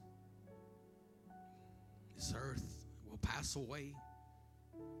This earth will pass away.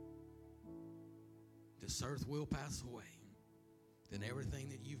 This earth will pass away. Then everything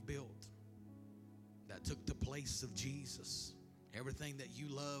that you've built that took the place of Jesus, everything that you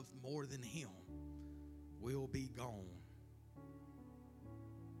love more than Him, will be gone.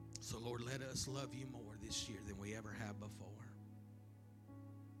 So Lord, let us love you more this year than we ever have before.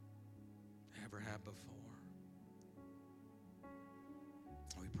 Ever have before.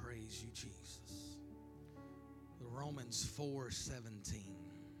 We praise you, Jesus. Romans 4:17.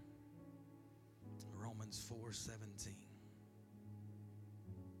 Romans 4:17.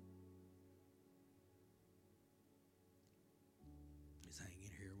 Just hang in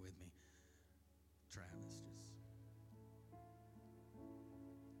here with me, Travis.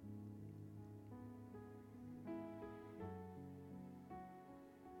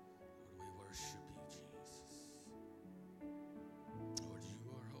 Lord, we worship you, Jesus. Lord, you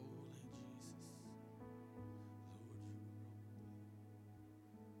are holy, Jesus. Lord, you are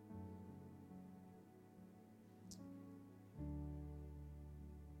holy.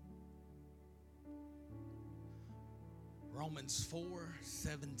 Romans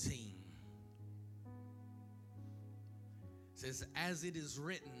 4:17 says, as it is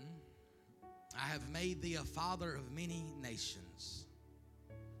written, I have made thee a father of many nations,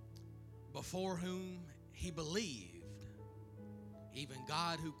 before whom he believed, even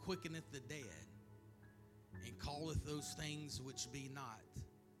God who quickeneth the dead, and calleth those things which be not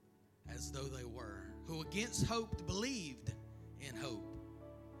as though they were, who against hope believed in hope,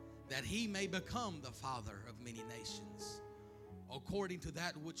 that he may become the father of many nations, according to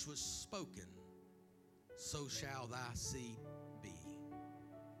that which was spoken, so shall thy seed be.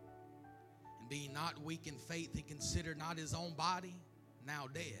 And being not weak in faith, he considered not his own body now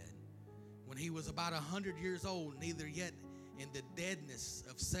dead, when he was about 100 years old, neither yet in the deadness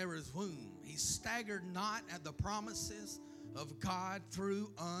of Sarah's womb. He staggered not at the promises of God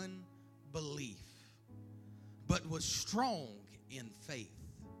through unbelief, but was strong in faith,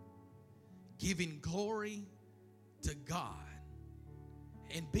 giving glory to God,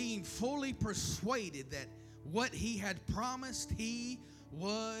 and being fully persuaded that what he had promised he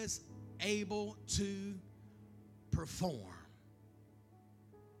was able to perform.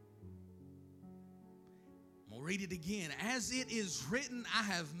 We'll read it again. As it is written, I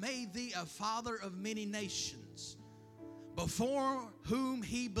have made thee a father of many nations, before whom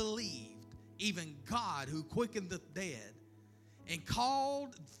he believed, even God who quickened the dead, and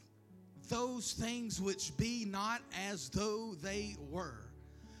called those things which be not as though they were,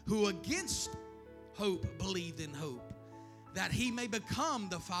 who against hope believed in hope, that he may become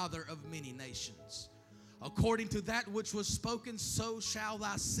the father of many nations. According to that which was spoken, so shall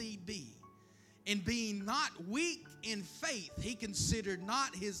thy seed be. And being not weak in faith, he considered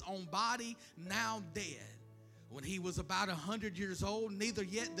not his own body now dead, when he was about 100 years old, neither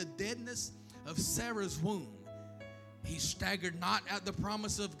yet the deadness of Sarah's womb. He staggered not at the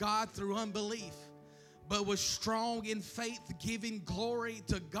promise of God through unbelief, but was strong in faith, giving glory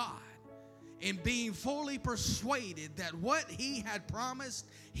to God, and being fully persuaded that what he had promised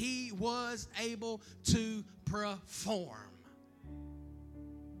he was able to perform.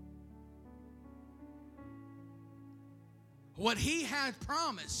 What he had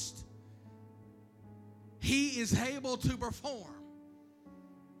promised, he is able to perform.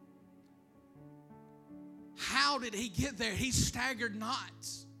 How did he get there? He staggered not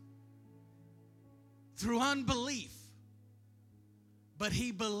through unbelief, but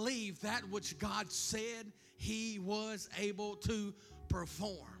he believed that which God said he was able to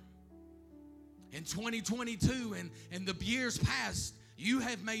perform. In 2022 and the years past, you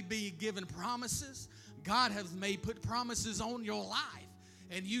have maybe given promises. God has put promises on your life,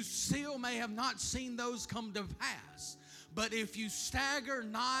 and you still may have not seen those come to pass. But if you stagger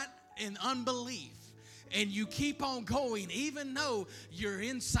not in unbelief, and you keep on going, even though your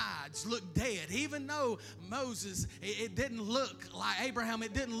insides look dead, even though Moses, it didn't look like Abraham,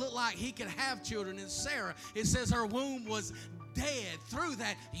 it didn't look like he could have children. And Sarah, it says her womb was dead. Through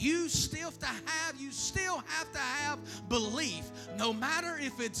that, you still have to have belief. No matter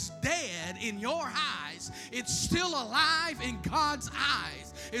if it's dead in your eyes, it's still alive in God's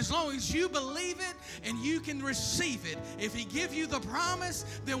eyes. As long as you believe it and you can receive it. If he give you the promise,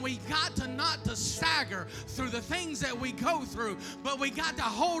 then we got to not to stagger through the things that we go through, but we got to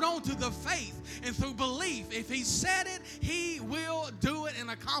hold on to the faith and through belief. If he said it, he will do it and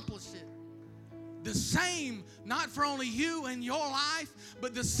accomplish it. The same, not for only you and your life,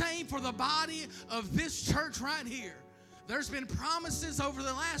 but the same for the body of this church right here. There's been promises over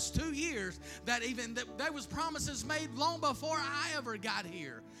the last 2 years that there was promises made long before I ever got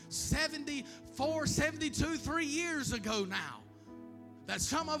here. 74, 72, 3 years ago now. That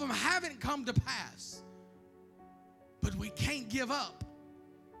some of them haven't come to pass. But we can't give up.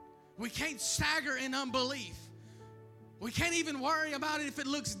 We can't stagger in unbelief. We can't even worry about it if it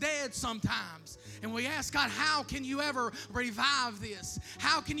looks dead sometimes. And we ask God, how can you ever revive this?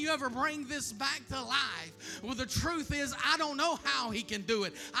 How can you ever bring this back to life? Well, the truth is, I don't know how He can do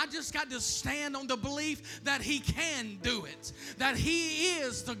it. I just got to stand on the belief that He can do it. That He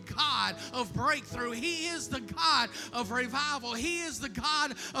is the God of breakthrough. He is the God of revival. He is the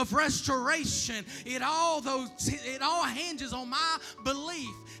God of restoration. It all hinges on my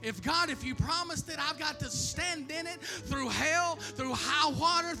belief. If you promised it, I've got to stand in it through hell, through high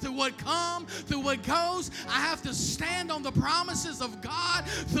water, through what comes, through what goes. I have to stand on the promises of God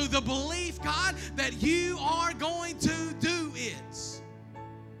through the belief, God, that you are going to do it.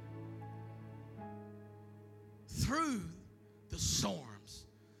 Through the storms,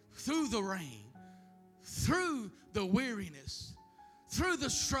 through the rain, through the weariness, through the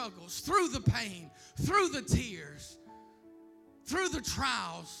struggles, through the pain, through the tears, through the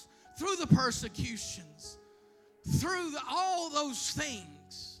trials, through the persecutions, through all those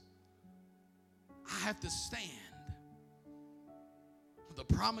things, I have to stand for the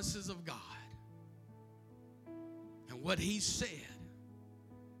promises of God and what He said.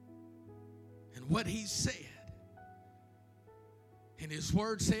 And what He said. And His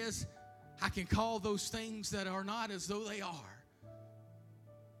Word says, I can call those things that are not as though they are.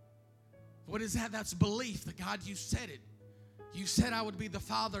 What is that? That's belief that God, you said it. You said I would be the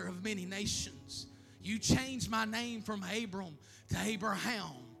father of many nations. You changed my name from Abram to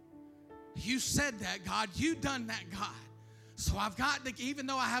Abraham. You said that, God. You done that, God. So I've got to, even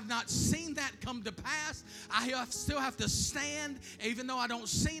though I have not seen that come to pass, still have to stand, even though I don't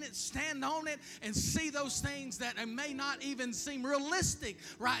see it, stand on it and see those things that may not even seem realistic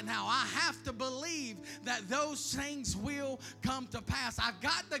right now. I have to believe that those things will come to pass. I've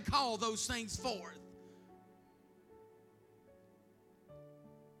got to call those things forth.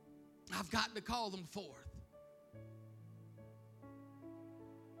 I've got to call them forth.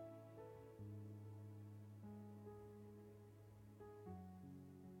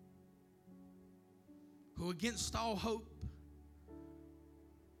 Who against all hope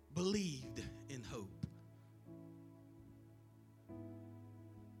believed in hope.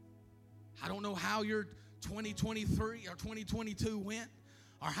 I don't know how your 2023 or 2022 went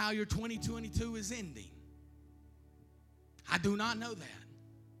or how your 2022 is ending. I do not know that.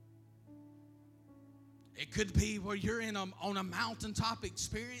 It could be where you're on a mountaintop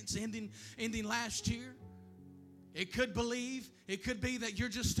experience ending last year. It could be that you're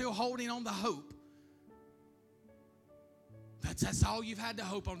just still holding on to hope. That's all you've had to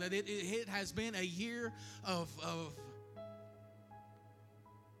hope on. That it has been a year of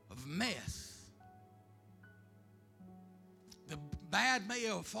mess. The bad may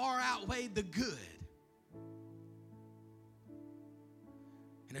have far outweighed the good.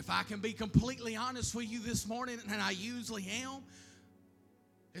 And if I can be completely honest with you this morning, and I usually am,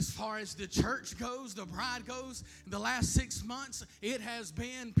 as far as the church goes, the bride goes, in the last 6 months, it has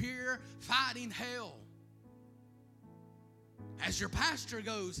been pure fighting hell. As your pastor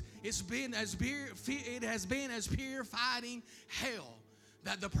goes, it has been as pure fighting hell.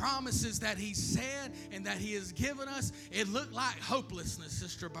 That the promises that he said and that he has given us, it looked like hopelessness,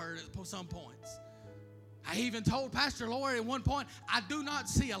 Sister Bird, at some points. I even told Pastor Lori at one point, I do not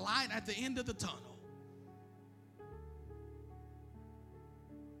see a light at the end of the tunnel.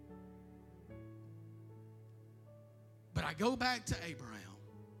 But I go back to Abraham,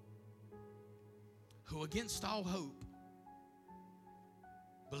 who against all hope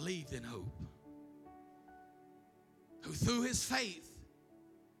believed in hope, who through his faith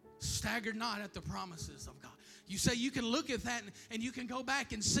staggered not at the promises of God. You say you can look at that and you can go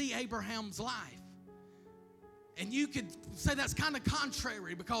back and see Abraham's life. And you could say that's kind of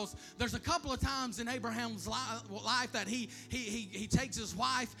contrary, because there's a couple of times in Abraham's life that he takes his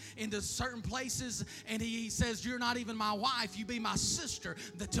wife into certain places and he says, you're not even my wife, you be my sister.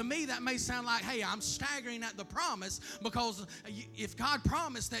 To me, that may sound like, hey, I'm staggering at the promise, because if God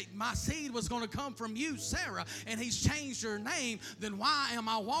promised that my seed was going to come from you, Sarah, and he's changed your name, then why am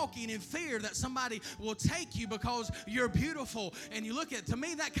I walking in fear that somebody will take you because you're beautiful? And you look at, to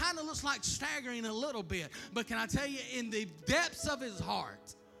me, that kind of looks like staggering a little bit. But can I tell you, in the depths of his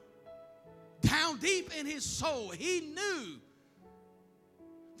heart, down deep in his soul, he knew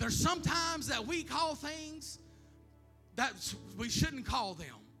there's sometimes that we call things that we shouldn't call them.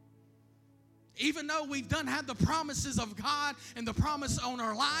 Even though we've had the promises of God and the promise on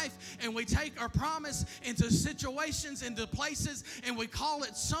our life, and we take our promise into situations, into places, and we call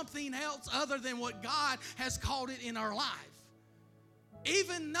it something else other than what God has called it in our life.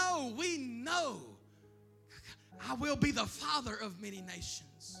 Even though we know I will be the father of many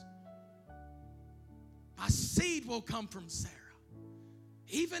nations. My seed will come from Sarah.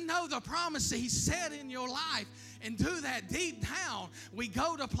 Even though the promise that he said in your life, and do that deep down, we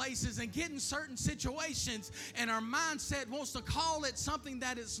go to places and get in certain situations, and our mindset wants to call it something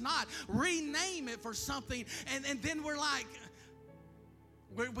that it's not, rename it for something, and then we're like,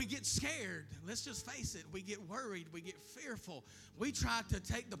 we get scared. Let's just face it. We get worried. We get fearful. We try to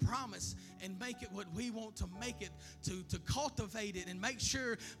take the promise and make it what we want to make it, to cultivate it and make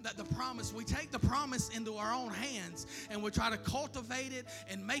sure that the promise, we take the promise into our own hands and we try to cultivate it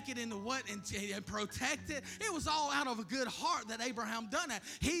and make it into what and protect it. It was all out of a good heart that Abraham done that.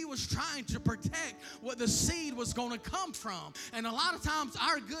 He was trying to protect what the seed was going to come from. And a lot of times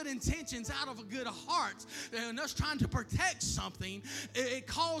our good intentions out of a good heart and us trying to protect something, it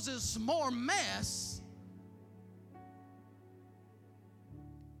causes more mess.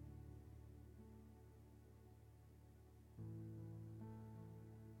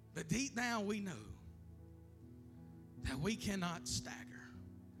 But deep down we know that we cannot stagger.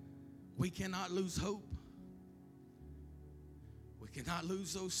 We cannot lose hope. We cannot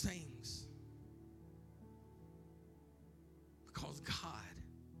lose those things. Because God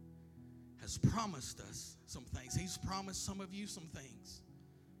has promised us some things. He's promised some of you some things.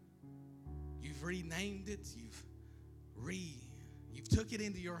 You've renamed it. You've took it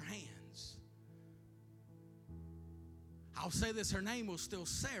into your hands. I'll say this, her name was still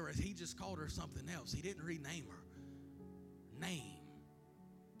Sarah. He just called her something else. He didn't rename her name.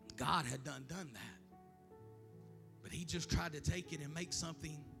 God had done that. But he just tried to take it and make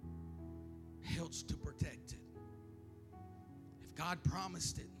something else to protect it. If God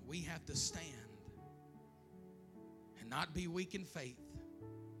promised it, we have to stand and not be weak in faith,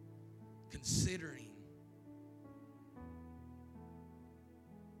 considering.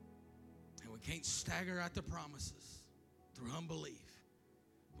 And we can't stagger at the promises through unbelief.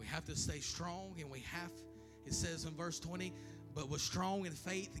 We have to stay strong, and it says in verse 20, but was strong in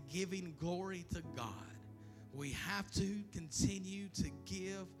faith, giving glory to God. We have to continue to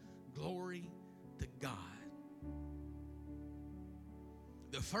give glory to God.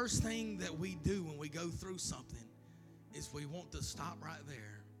 The first thing that we do when we go through something is we want to stop right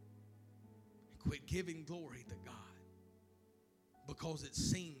there and quit giving glory to God, because it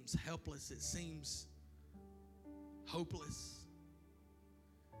seems helpless, it seems hopeless.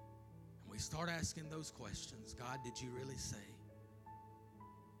 And we start asking those questions. God, did you really say?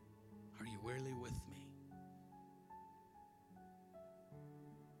 Are you really with me?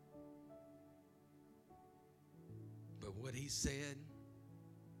 But what he said,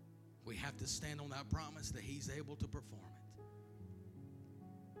 we have to stand on that promise that he's able to perform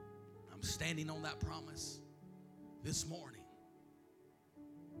it. I'm standing on that promise this morning.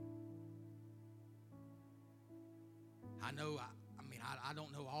 I know, I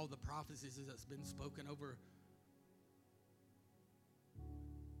don't know all the prophecies that's been spoken over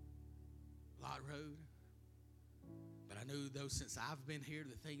Lot Road, but I know, though, since I've been here,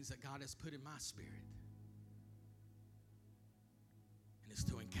 the things that God has put in my spirit, and it's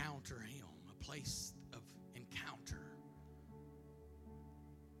to encounter him, a place of encounter.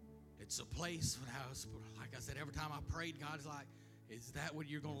 It's a place, like I said, every time I prayed, God's like, is that what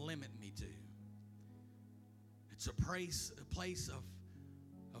you're going to limit me to? It's a place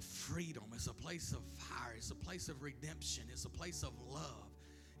of freedom. It's a place of fire. It's a place of redemption. It's a place of love.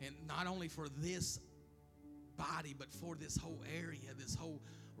 And not only for this body, but for this whole area, this whole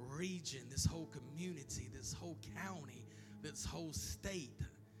region, this whole community, this whole county, this whole state,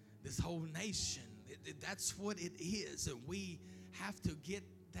 this whole nation. That's what it is. And we have to get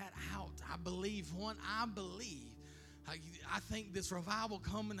that out. I believe I think this revival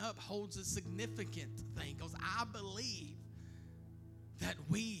coming up holds a significant thing, because I believe that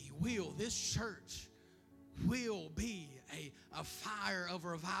this church will be a fire of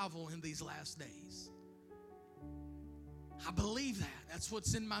revival in these last days. I believe that. That's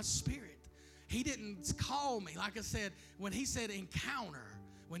what's in my spirit. He didn't call me. Like I said, when he said encounter,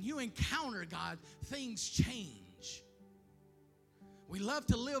 when you encounter God, things change. We love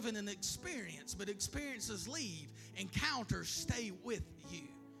to live in an experience, but experiences leave. Encounters stay with you.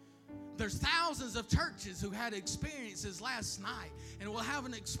 There's thousands of churches who had experiences last night and will have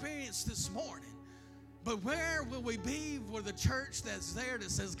an experience this morning. But where will we be with the church that's there that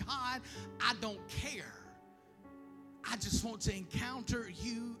says, God, I don't care. I just want to encounter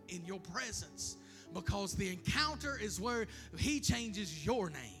you in your presence, because the encounter is where he changes your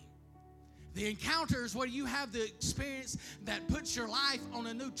name. The encounter is where you have the experience that puts your life on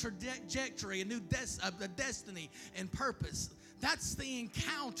a new trajectory, a new destiny and purpose. That's the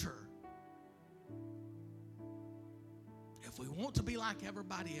encounter. If we want to be like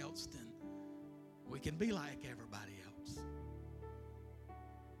everybody else, then we can be like everybody else.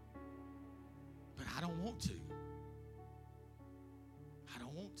 But I don't want to. I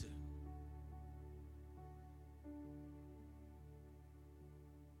don't want to.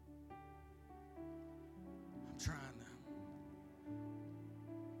 I'm trying to.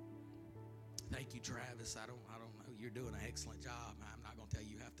 Thank you, Travis. I don't know. You're doing an excellent job. I'm not going to tell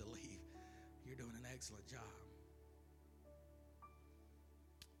you have to leave. You're doing an excellent job.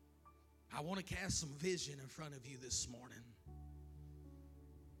 I want to cast some vision in front of you this morning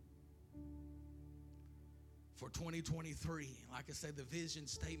for 2023. Like I said, the vision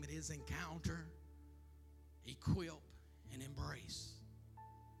statement is encounter, equip, and embrace.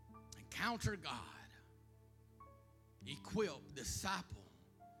 Encounter God, equip, disciple,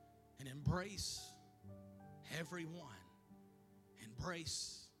 and embrace everyone.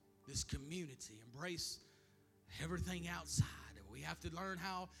 Embrace this community. Embrace everything outside. We have to learn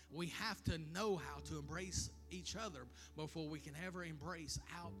how, we have to know how to embrace each other before we can ever embrace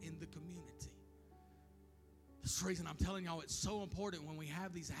out in the community. That's the reason I'm telling y'all it's so important when we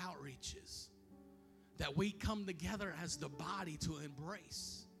have these outreaches that we come together as the body to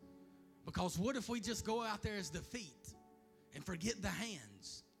embrace. Because what if we just go out there as the feet and forget the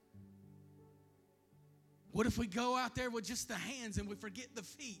hands? What if we go out there with just the hands and we forget the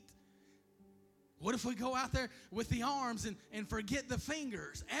feet? What if we go out there with the arms and forget the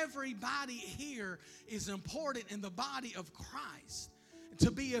fingers? Everybody here is important in the body of Christ.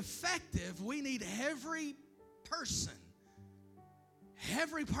 To be effective, we need every person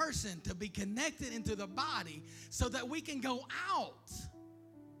to be connected into the body so that we can go out.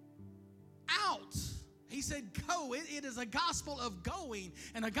 Out. He said go. It is a gospel of going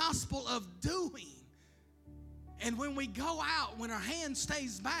and a gospel of doing. And when we go out, when our hand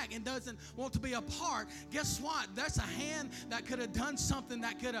stays back and doesn't want to be a part, guess what? That's a hand that could have done something,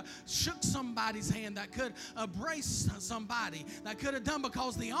 that could have shook somebody's hand, that could embrace somebody, that could have done,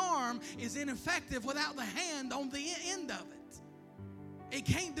 because the arm is ineffective without the hand on the end of it. It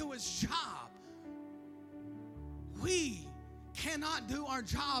can't do its job. We cannot do our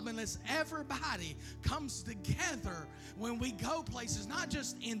job unless everybody comes together when we go places, not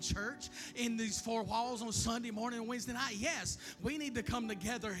just in church, in these four walls on Sunday morning and Wednesday night. Yes, we need to come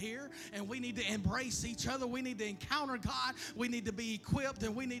together here and we need to embrace each other. We need to encounter God. We need to be equipped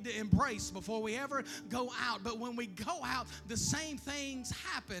and we need to embrace before we ever go out. But when we go out, the same things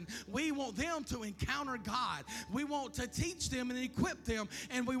happen. We want them to encounter God. We want to teach them and equip them,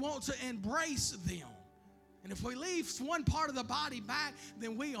 and we want to embrace them. And if we leave one part of the body back,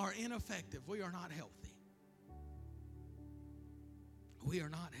 then we are ineffective. We are not healthy. We are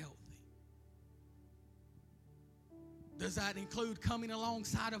not healthy. Does that include coming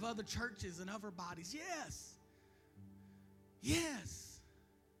alongside of other churches and other bodies? Yes. Yes.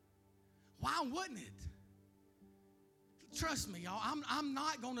 Why wouldn't it? Trust me, y'all. I'm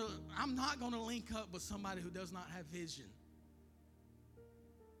not gonna link up with somebody who does not have vision.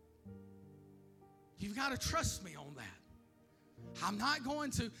 You've got to trust me on that. I'm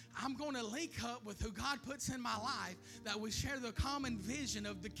going to link up with who God puts in my life, that we share the common vision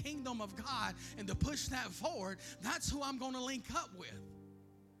of the kingdom of God and to push that forward. That's who I'm going to link up with.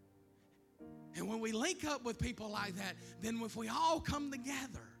 And when we link up with people like that, then if we all come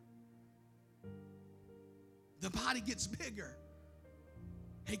together, the body gets bigger.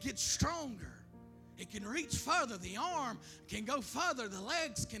 It gets stronger. It can reach further. The arm can go further. The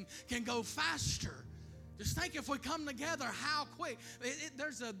legs can go faster. Just think, if we come together, how quick.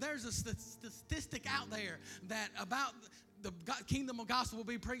 There's a statistic out there that about the kingdom of gospel will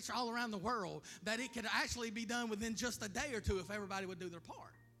be preached all around the world, that it could actually be done within just a day or two if everybody would do their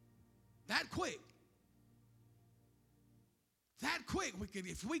part. That quick. That quick,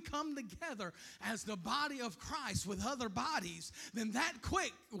 if we come together as the body of Christ with other bodies, then that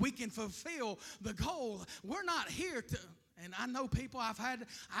quick we can fulfill the goal. We're not here to, and I know people, I've had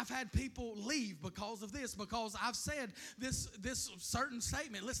people leave because of this, because I've said this certain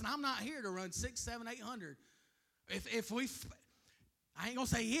statement. Listen, I'm not here to run 600, 700, 800. I ain't gonna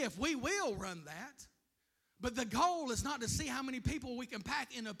say if, we will run that. But the goal is not to see how many people we can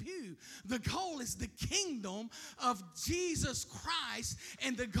pack in a pew. The goal is the kingdom of Jesus Christ,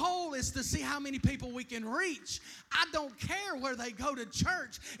 and the goal is to see how many people we can reach. I don't care where they go to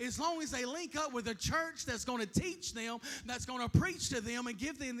church, as long as they link up with a church that's going to teach them, that's going to preach to them and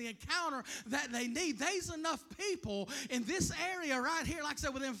give them the encounter that they need. There's enough people in this area right here, like I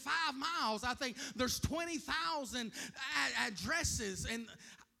said, within 5 miles. I think there's 20,000 addresses and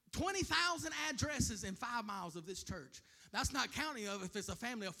 20,000 addresses in 5 miles of this church. That's not counting of if it's a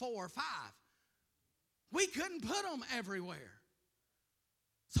family of 4 or 5. We couldn't put them everywhere.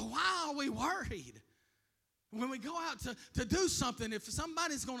 So why are we worried? When we go out to do something, if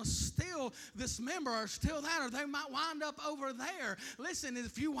somebody's going to steal this member or steal that, or they might wind up over there. Listen,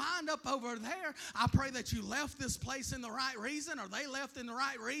 if you wind up over there, I pray that you left this place in the right reason, or they left in the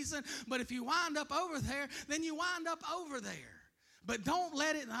right reason. But if you wind up over there, then you wind up over there. But don't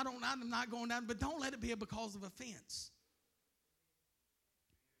let it, and I'm not going down, but don't let it be because of offense.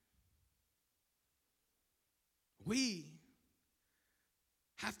 We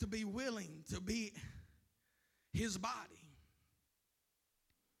have to be willing to be his body.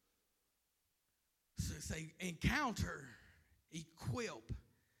 So say encounter, equip,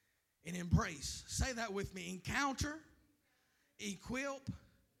 and embrace. Say that with me. Encounter, equip,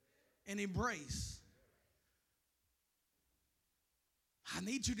 and embrace. I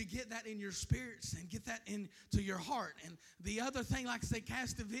need you to get that in your spirits and get that into your heart. And the other thing, like I say,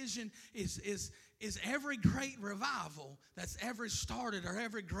 cast a vision is every great revival that's ever started, or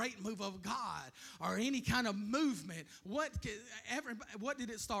every great move of God, or any kind of movement. What did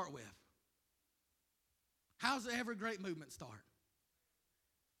it start with? How's every great movement start?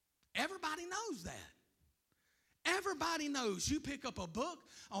 Everybody knows that. Everybody knows. You pick up a book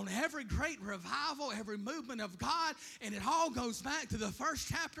on every great revival, every movement of God, and it all goes back to the first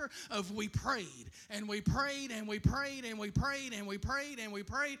chapter of we prayed. And we prayed, and we prayed, and we prayed, and we prayed, and we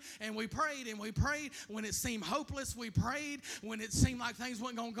prayed, and we prayed, and we prayed. When it seemed hopeless, we prayed. When it seemed like things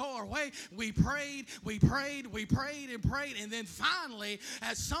weren't going to go our way, we prayed, we prayed, we prayed, and prayed. And then finally,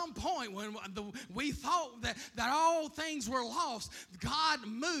 at some point, when we thought that all things were lost, God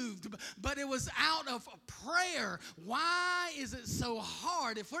moved. But it was out of prayer. Why is it so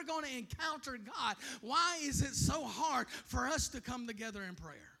hard? If we're going to encounter God, why is it so hard for us to come together in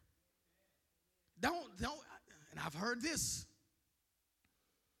prayer? Don't, and I've heard this.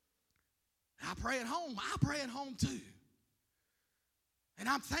 I pray at home. I pray at home too. And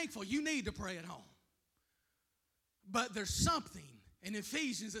I'm thankful you need to pray at home. But there's something in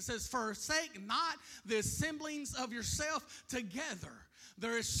Ephesians that says, forsake not the assemblings of yourself together.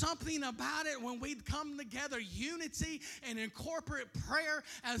 There is something about it when we come together, unity and in corporate prayer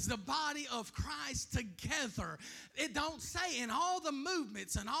as the body of Christ together. It don't say in all the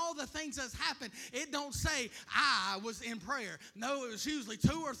movements and all the things that's happened, it don't say I was in prayer. No, it was usually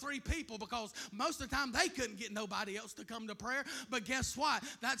 2 or 3 people, because most of the time they couldn't get nobody else to come to prayer. But guess what?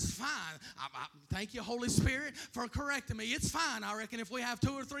 That's fine. Thank you, Holy Spirit, for correcting me. It's fine, I reckon, if we have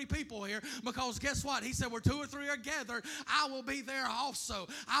 2 or 3 people here, because guess what? He said where 2 or 3 are gathered, I will be there also.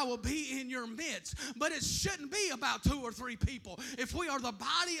 I will be in your midst. But it shouldn't be about 2 or 3 people. If we are the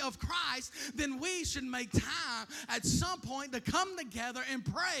body of Christ, then we should make time at some point to come together and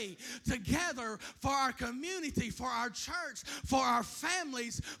pray together for our community, for our church, for our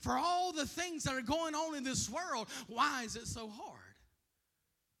families, for all the things that are going on in this world. Why is it so hard?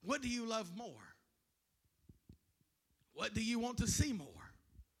 What do you love more? What do you want to see more?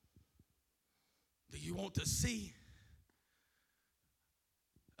 Do you want to see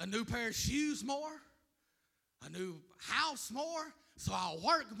a new pair of shoes more? A new house more? So I'll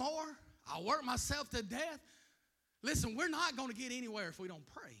work more? I'll work myself to death? Listen, we're not going to get anywhere if we don't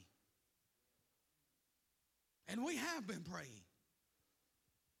pray. And we have been praying.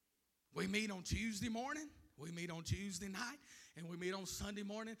 We meet on Tuesday morning, we meet on Tuesday night, and we meet on Sunday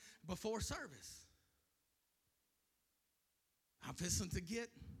morning before service. I'm fixing to get,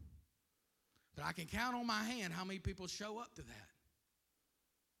 but I can count on my hand how many people show up to that.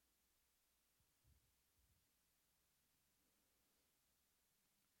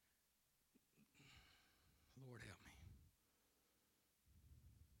 Lord help me.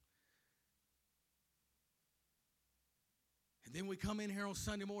 And then we come in here on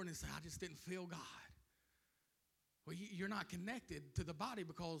Sunday morning and say, I just didn't feel God. Well, you're not connected to the body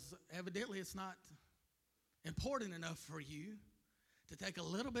because evidently it's not important enough for you to take a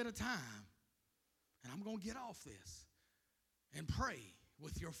little bit of time, and I'm going to get off this, and pray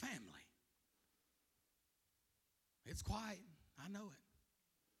with your family. It's quiet. I know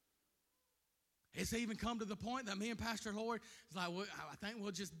it. It's even come to the point that me and Pastor Lloyd is like, well, I think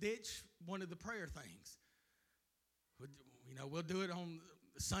we'll just ditch one of the prayer things. We'll do it on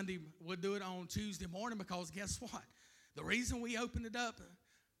Sunday. We'll do it on Tuesday morning, because guess what? The reason we opened it up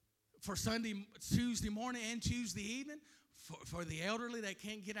for Tuesday morning and Tuesday evening, for the elderly that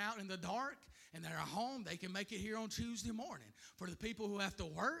can't get out in the dark and they're at home, they can make it here on Tuesday morning. For the people who have to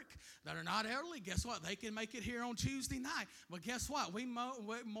work that are not elderly, guess what? They can make it here on Tuesday night. But guess what? We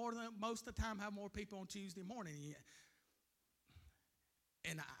more than most of the time have more people on Tuesday morning.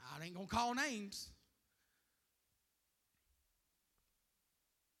 And I ain't going to call names.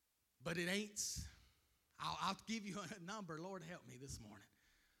 But it ain't, I'll give you a number. Lord, help me this morning.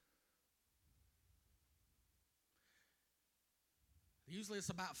 Usually it's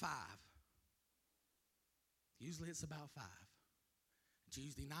about 5. Usually it's about 5.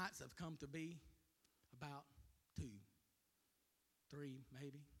 Tuesday nights have come to be about 2, 3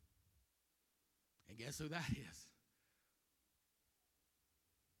 maybe. And guess who that is?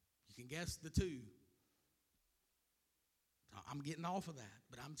 You can guess the 2. I'm getting off of that,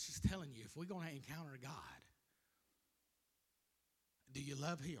 but I'm just telling you, if we're going to encounter God, do you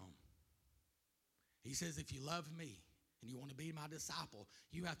love Him? He says, if you love me and you want to be my disciple,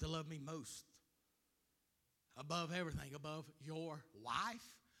 you have to love me most. Above everything, above your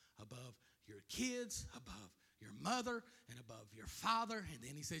wife, above your kids, above your mother, and above your father. And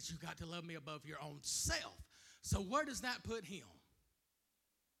then he says, you got to love me above your own self. So where does that put Him?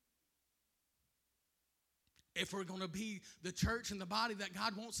 If we're going to be the church and the body that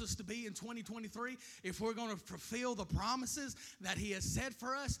God wants us to be in 2023, if we're going to fulfill the promises that He has said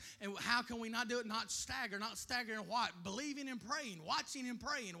for us, and how can we not do it? Not stagger in what? Believing and praying, watching and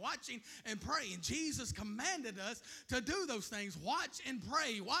praying, watching and praying. Jesus commanded us to do those things. Watch and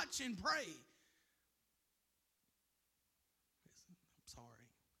pray, watch and pray. I'm sorry.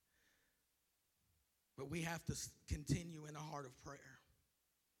 But we have to continue in a heart of prayer.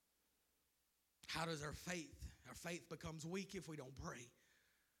 How does our faith becomes weak if we don't pray?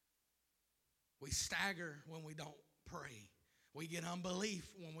 We stagger when we don't pray. We get unbelief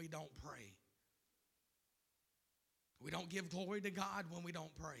when we don't pray. We don't give glory to God when we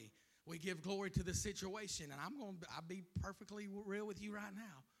don't pray. We give glory to the situation. And I'll be perfectly real with you right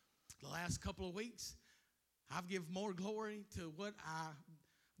now. The last couple of weeks, I've given more glory to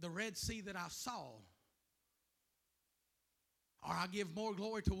the Red Sea that I saw. Or I give more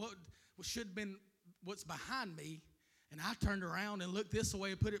glory to what should have been what's behind me, and I turned around and looked this way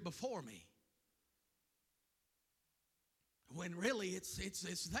and put it before me. When really it's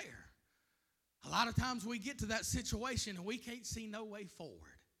there. A lot of times we get to that situation and we can't see no way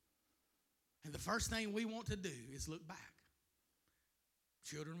forward. And the first thing we want to do is look back.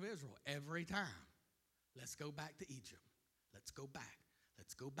 Children of Israel, every time, let's go back to Egypt. Let's go back.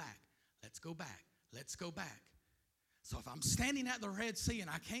 Let's go back. Let's go back. Let's go back. So if I'm standing at the Red Sea and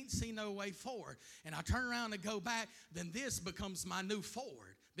I can't see no way forward, and I turn around and go back, then this becomes my new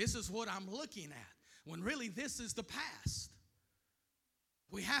forward. This is what I'm looking at, when really this is the past.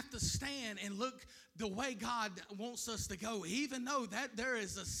 We have to stand and look the way God wants us to go. Even though that there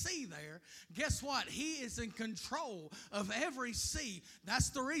is a sea there, guess what? He is in control of every sea. That's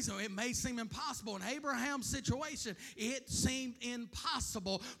the reason it may seem impossible. In Abraham's situation, it seemed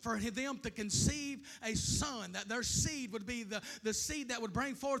impossible for them to conceive a son, that their seed would be the seed that would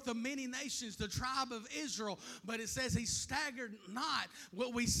bring forth the many nations, the tribe of Israel. But it says he staggered not.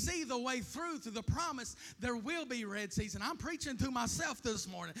 What we see the way through the promise, there will be Red Seas. And I'm preaching to myself this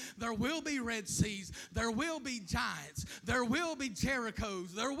morning. There will be Red Seas. There will be giants. There will be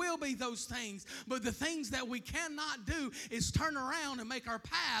Jerichos. There will be those things. But the things that we cannot do is turn around and make our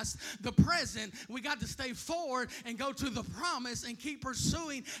past the present. We got to stay forward and go to the promise and keep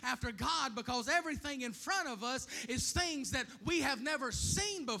pursuing after God, because everything in front of us is things that we have never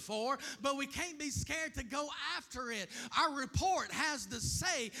seen before, but we can't be scared to go after it. Our report has to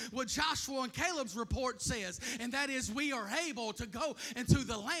say what Joshua and Caleb's report says, and that is we are able to go into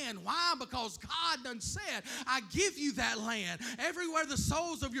the land. Why? Because God done said, I give you that land. Everywhere the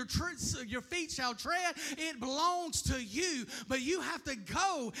soles of your feet shall tread, it belongs to you. But you have to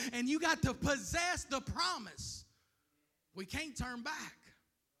go and you got to possess the promise. We can't turn back.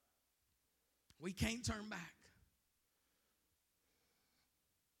 We can't turn back.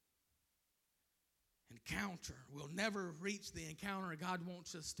 Encounter. We'll never reach the encounter God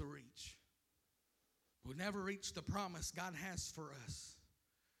wants us to reach. We'll never reach the promise God has for us.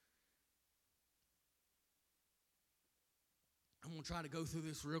 I'm going to try to go through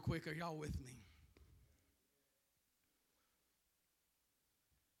this real quick. Are y'all with me?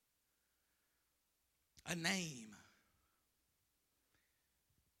 A name.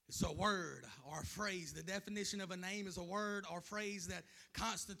 It's a word or a phrase. The definition of a name is a word or phrase that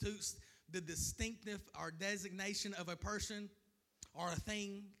constitutes the distinctive or designation of a person or a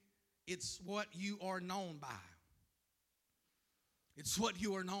thing. It's what you are known by. It's what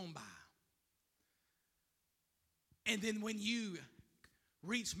you are known by. And then when you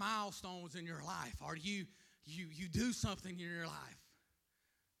reach milestones in your life, or you do something in your life,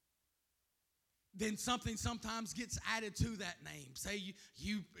 then something sometimes gets added to that name. Say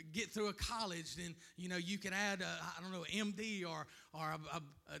you get through a college, then you can add MD or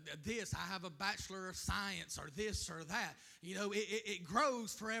this. I have a Bachelor of Science or this or that. It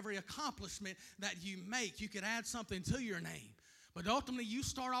grows for every accomplishment that you make. You can add something to your name. But ultimately you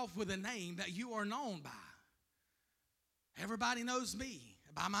start off with a name that you are known by. Everybody knows me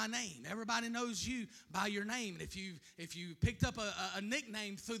by my name. Everybody knows you by your name. And if you picked up a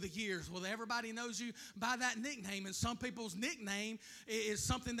nickname through the years, well, everybody knows you by that nickname. And some people's nickname is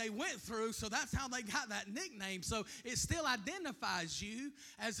something they went through, so that's how they got that nickname. So it still identifies you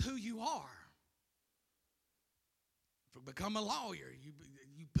as who you are. Become a lawyer. You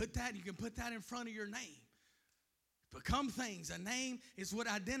can put that in front of your name. Become things. A name is what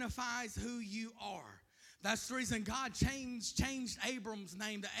identifies who you are. That's the reason God changed Abram's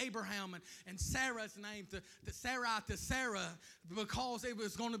name to Abraham and Sarah's name to Sarai to Sarah, because it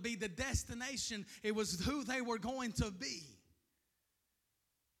was going to be the destination. It was who they were going to be.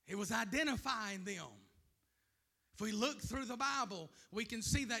 It was identifying them. If we look through the Bible, we can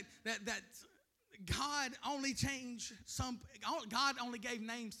see that God only changed God only gave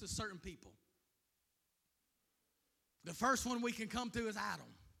names to certain people. The first one we can come to is Adam.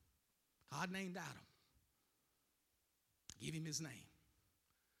 God named Adam. Give him his name.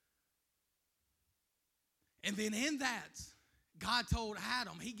 And then in that, God told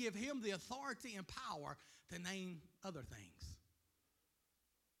Adam, he gave him the authority and power to name other things.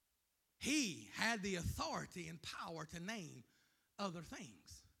 He had the authority and power to name other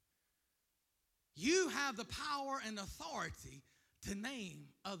things. You have the power and authority to name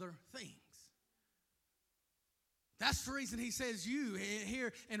other things. That's the reason he says you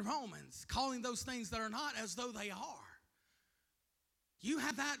here in Romans, calling those things that are not as though they are. You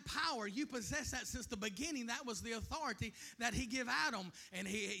have that power. You possess that since the beginning. That was the authority that he gave Adam. And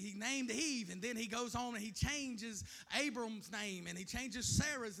he named Eve. And then he goes on and he changes Abram's name. And he changes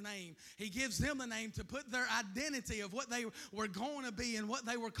Sarah's name. He gives them the name to put their identity of what they were going to be and what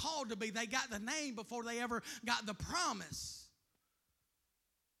they were called to be. They got the name before they ever got the promise.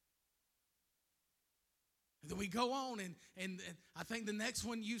 Then we go on, and I think the next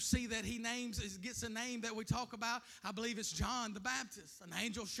one you see that he gets a name that we talk about. I believe it's John the Baptist. An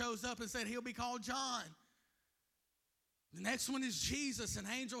angel shows up and said he'll be called John. The next one is Jesus. An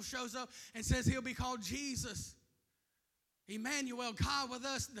angel shows up and says he'll be called Jesus. Emmanuel, God with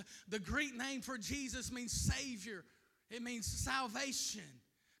us. The Greek name for Jesus means Savior. It means salvation.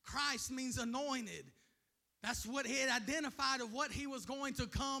 Christ means anointed. That's what he had identified of what he was going to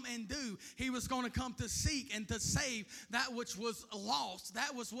come and do. He was going to come to seek and to save that which was lost.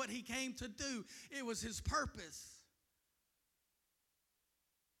 That was what he came to do. It was his purpose.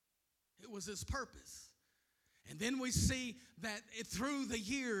 It was his purpose. And then we see that through the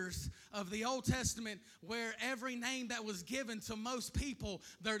years of the Old Testament, where every name that was given to most people,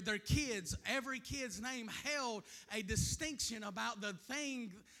 their kids, every kid's name held a distinction about the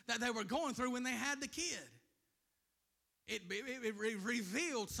thing that they were going through when they had the kid. It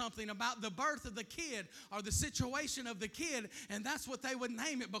revealed something about the birth of the kid or the situation of the kid, and that's what they would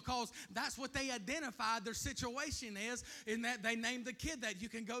name it, because that's what they identified their situation is, in that they named the kid that. You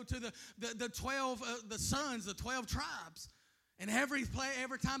can go to the 12 the sons, the 12 tribes. And every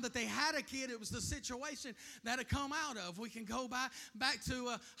time that they had a kid, it was the situation that had come out of. We can go back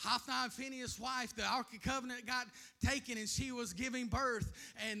to Hophni and Phinehas' wife. The Ark of Covenant got taken, and she was giving birth.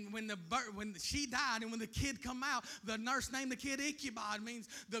 And when she died, and when the kid come out, the nurse named the kid Ichabod, means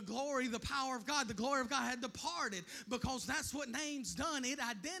the glory, the power of God. The glory of God had departed, because that's what names done. It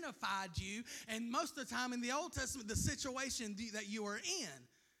identified you. And most of the time in the Old Testament, the situation that you are in,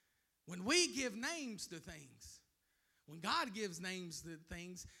 when we give names to things, when God gives names to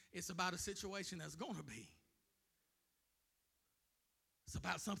things, it's about a situation that's going to be. It's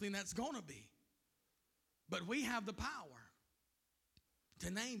about something that's going to be. But we have the power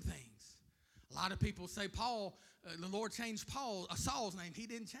to name things. A lot of people say the Lord changed Saul's name. He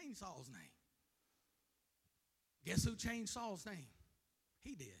didn't change Saul's name. Guess who changed Saul's name?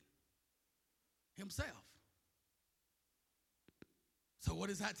 He did. Himself. So what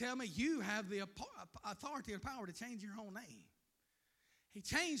does that tell me? You have the authority and power to change your own name. He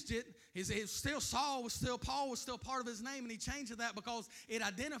changed it. It's still Saul was still, Paul was still part of his name, and he changed that because it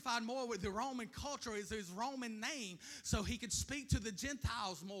identified more with the Roman culture, is his Roman name, so he could speak to the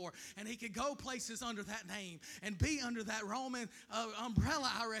Gentiles more, and he could go places under that name and be under that Roman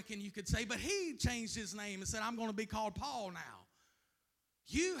umbrella, I reckon you could say. But he changed his name and said, I'm going to be called Paul now.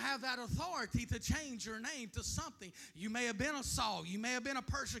 You have that authority to change your name to something. You may have been a Saul. You may have been a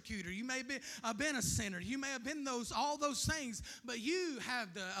persecutor. You may have been a sinner. You may have been all those things, but you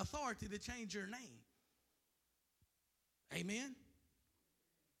have the authority to change your name. Amen?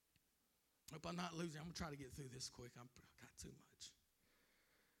 Hope I'm not losing. I'm going to try to get through this quick. I got too much.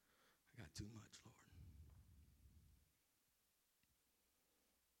 I got too much, Lord.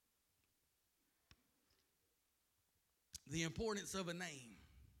 The importance of a name.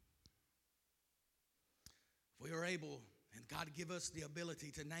 If we are able, and God give us the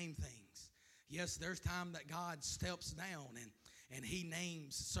ability to name things. Yes, there's time that God steps down and he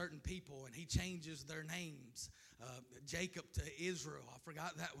names certain people and he changes their names. Jacob to Israel, I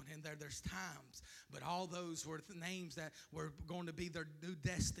forgot that one in there. There's times, but all those were names that were going to be their new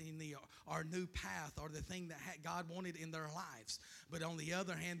destiny or new path or the thing that God wanted in their lives. But on the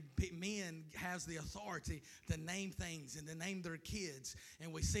other hand, men has the authority to name things and to name their kids.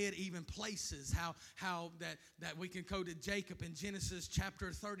 And we see it even places, how that we can go to Jacob in Genesis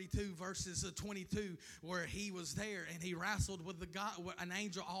chapter 32 verses 22, where he was there and he wrestled with an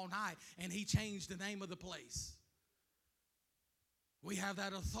angel all night, and he changed the name of the place. We have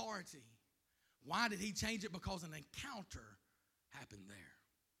that authority. Why did he change it? Because an encounter happened there.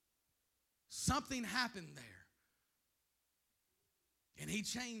 Something happened there. And he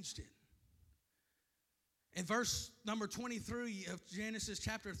changed it. In verse number 23 of Genesis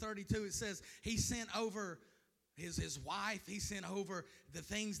chapter 32, it says he sent over his wife. He sent over the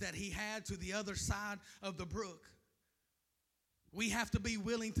things that he had to the other side of the brook. We have to be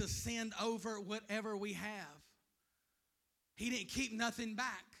willing to send over whatever we have. He didn't keep nothing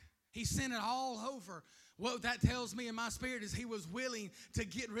back. He sent it all over. What that tells me in my spirit is he was willing to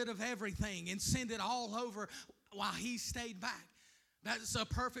get rid of everything and send it all over while he stayed back. That's a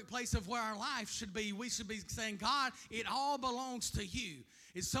perfect place of where our life should be. We should be saying, God, it all belongs to you.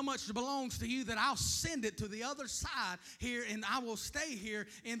 It so much belongs to you that I'll send it to the other side here, and I will stay here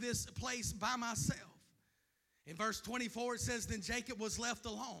in this place by myself. In verse 24, it says, then Jacob was left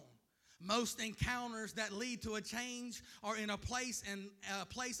alone. Most encounters that lead to a change are in a place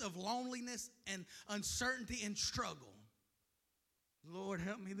of loneliness and uncertainty and struggle. Lord,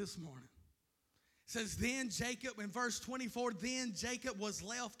 help me this morning. It says, then Jacob, in verse 24, then Jacob was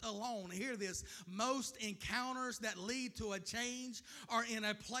left alone. Hear this. Most encounters that lead to a change are in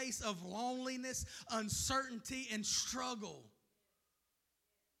a place of loneliness, uncertainty, and struggle.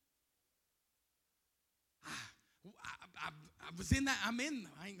 I was in that. I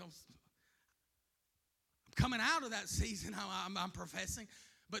ain't gonna. Coming out of that season, I'm professing.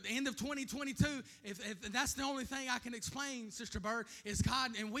 But the end of 2022, if that's the only thing I can explain, Sister Bird, is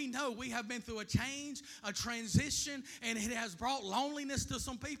God, and we know we have been through a change, a transition, and it has brought loneliness to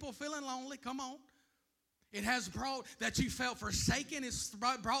some people feeling lonely. Come on. It has brought that you felt forsaken. It's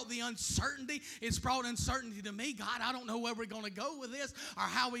brought the uncertainty. It's brought uncertainty to me. God, I don't know where we're going to go with this or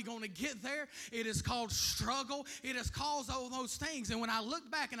how we're going to get there. It is called struggle. It has caused all those things. And when I look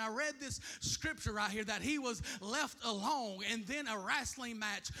back and I read this scripture right here, that he was left alone and then a wrestling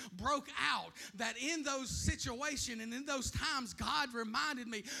match broke out, that in those situations and in those times, God reminded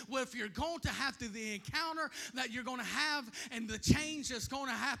me, well, if you're going to have the encounter that you're going to have and the change that's going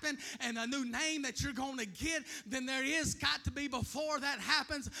to happen and a new name that you're going to get, then there is got to be, before that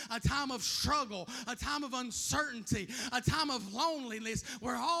happens, a time of struggle, a time of uncertainty, a time of loneliness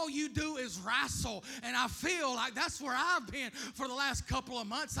where all you do is wrestle. And I feel like that's where I've been for the last couple of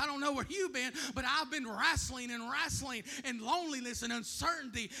months. I don't know where you've been, but I've been wrestling and loneliness and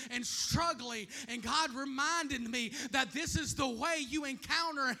uncertainty and struggling. And God reminded me that this is the way you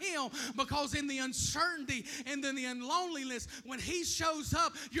encounter him, because in the uncertainty and then the loneliness, when he shows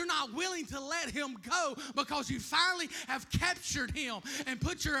up, you're not willing to let him go, because you finally have captured him and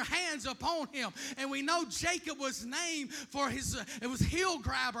put your hands upon him. And we know Jacob was named for it was heel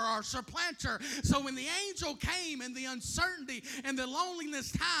grabber or supplanter. So when the angel came in the uncertainty and the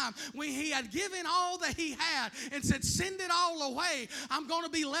loneliness time, when he had given all that he had and said, send it all away, I'm going to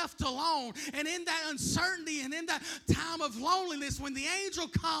be left alone. And in that uncertainty and in that time of loneliness, when the angel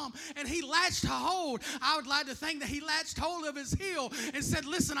come and he latched hold, I would like to think that he latched hold of his heel and said,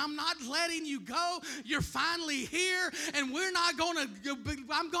 listen, I'm not letting you go. You're we're finally here, and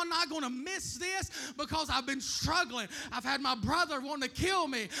I'm not going to miss this because I've been struggling. I've had my brother wanting to kill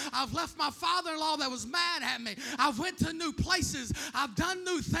me. I've left my father-in-law that was mad at me. I've went to new places. I've done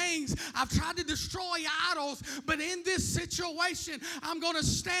new things. I've tried to destroy idols. But in this situation, I'm going to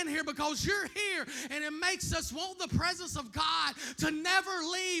stand here because you're here. And it makes us want the presence of God to never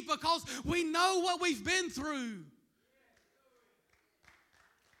leave because we know what we've been through.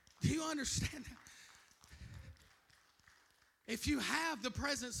 Do you understand that? If you have the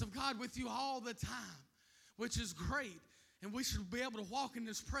presence of God with you all the time, which is great, and we should be able to walk in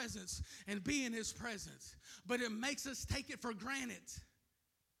His presence and be in His presence, but it makes us take it for granted.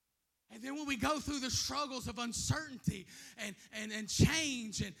 And then when we go through the struggles of uncertainty and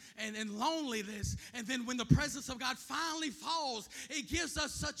change and loneliness, and then when the presence of God finally falls, it gives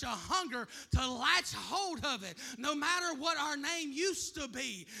us such a hunger to latch hold of it. No matter what our name used to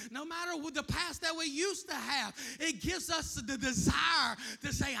be, no matter what the past that we used to have, it gives us the desire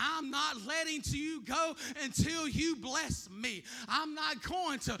to say, I'm not letting you go until you bless me. I'm not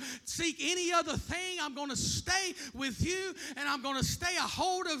going to seek any other thing. I'm going to stay with you, and I'm going to stay a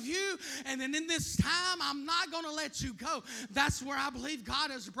hold of you. And then in this time, I'm not going to let you go. That's where I believe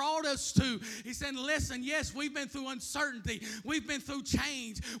God has brought us to. He said, listen, yes, we've been through uncertainty. We've been through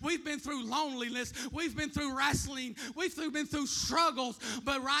change. We've been through loneliness. We've been through wrestling. We've been through struggles.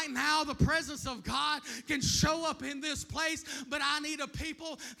 But right now, the presence of God can show up in this place. But I need a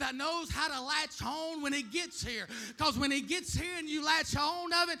people that knows how to latch on when it gets here. Because when it gets here and you latch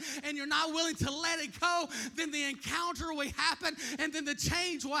on of it and you're not willing to let it go, then the encounter will happen and then the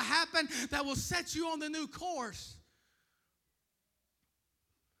change will happen that will set you on the new course.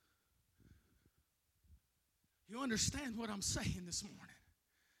 You understand what I'm saying this morning?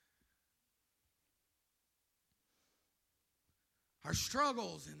 Our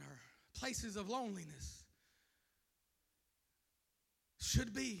struggles and our places of loneliness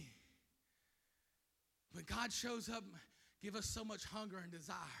should be, when God shows up, give us so much hunger and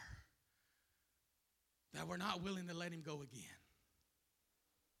desire that we're not willing to let Him go again.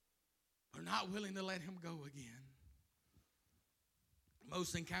 We're not willing to let Him go again.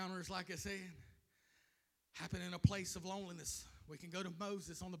 Most encounters, like I said, happen in a place of loneliness. We can go to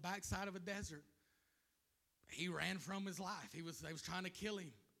Moses on the backside of a desert. He ran from his life. They was trying to kill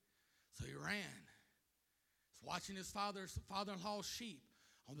him, so he ran. He's watching his father-in-law's sheep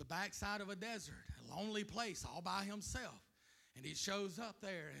on the backside of a desert, a lonely place, all by himself. And he shows up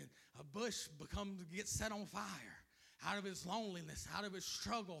there, and a bush gets set on fire. Out of his loneliness, out of his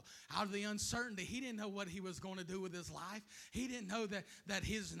struggle, out of the uncertainty. He didn't know what he was going to do with his life. He didn't know that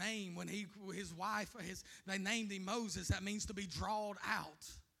his name, when his wife, they named him Moses, that means to be drawed out.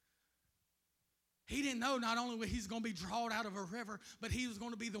 He didn't know not only he's going to be drawed out of a river, but he was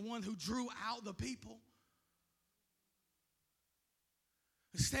going to be the one who drew out the people.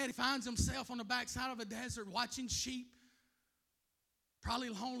 Instead, he finds himself on the backside of a desert watching sheep. Probably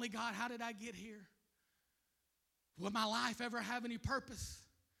lonely. God, how did I get here? Will my life ever have any purpose?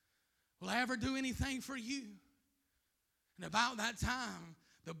 Will I ever do anything for you? And about that time,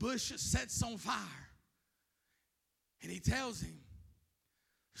 the bush sets on fire. And he tells him,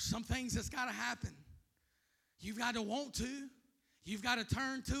 there's some things that's got to happen. You've got to want to. You've got to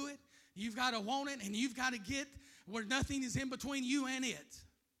turn to it. You've got to want it. And you've got to get where nothing is in between you and it.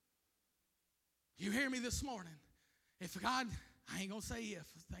 You hear me this morning? If God, I ain't going to say if.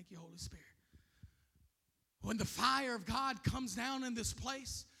 Thank you, Holy Spirit. When the fire of God comes down in this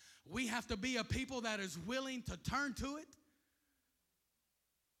place, we have to be a people that is willing to turn to it.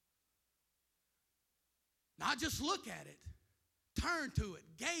 Not just look at it. Turn to it.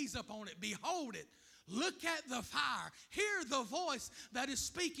 Gaze upon it. Behold it. Look at the fire. Hear the voice that is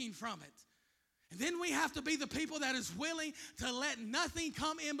speaking from it. And then we have to be the people that is willing to let nothing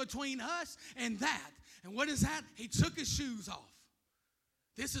come in between us and that. And what is that? He took his shoes off.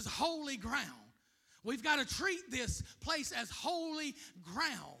 This is holy ground. We've got to treat this place as holy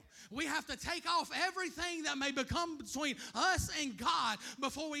ground. We have to take off everything that may become between us and God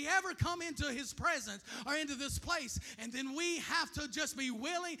before we ever come into His presence or into this place. And then we have to just be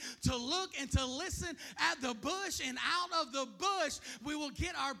willing to look and to listen at the bush. And out of the bush, we will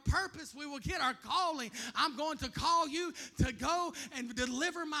get our purpose. We will get our calling. I'm going to call you to go and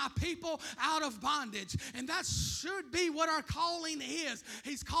deliver my people out of bondage. And that should be what our calling is.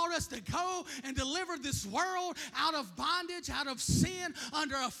 He's called us to go and deliver this world out of bondage, out of sin,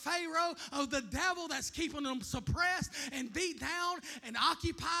 under a Pharaoh of the devil that's keeping them suppressed and beat down and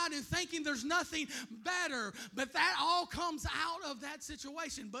occupied and thinking there's nothing better. But that all comes out of that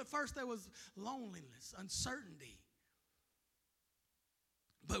situation. But first there was loneliness, uncertainty.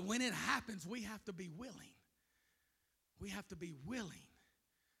 But when it happens, we have to be willing. We have to be willing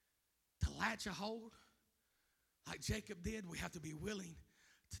to latch a hold like Jacob did. We have to be willing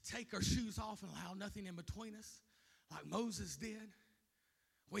to take our shoes off and allow nothing in between us like Moses did.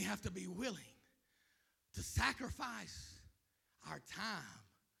 We have to be willing to sacrifice our time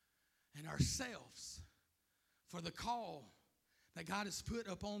and ourselves for the call that God has put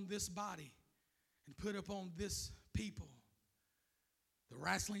upon this body and put upon this people. The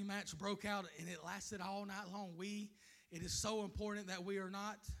wrestling match broke out and it lasted all night long. It is so important that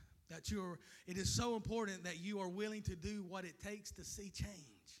it is so important that you are willing to do what it takes to see change.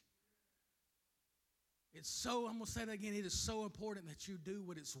 I'm going to say that again. It is so important that you do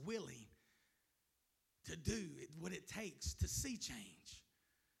what it's willing to do, what it takes to see change.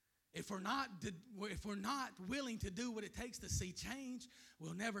 If we're not willing to do what it takes to see change,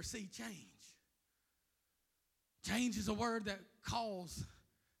 we'll never see change. Change is a word that calls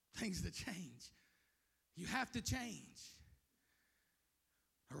things to change. You have to change.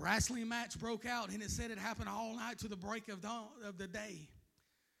 A wrestling match broke out, and it said it happened all night to the break of dawn of the day.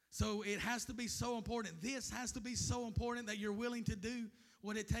 So it has to be so important. This has to be so important that you're willing to do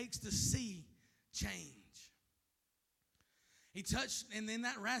what it takes to see change. He touched, and in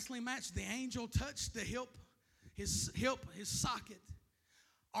that wrestling match, the angel touched the his socket.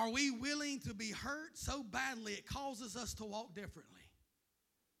 Are we willing to be hurt so badly it causes us to walk differently?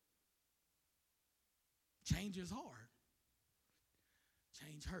 Change is hard.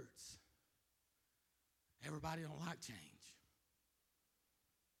 Change hurts. Everybody don't like change.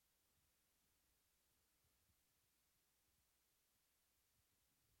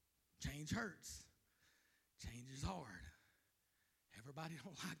 Change hurts. Change is hard. Everybody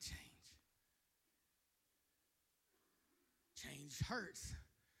don't like change. Change hurts.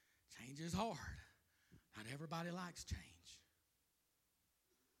 Change is hard. Not everybody likes change.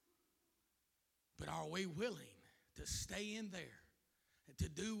 But are we willing to stay in there and to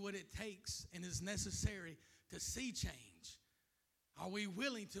do what it takes and is necessary to see change? Are we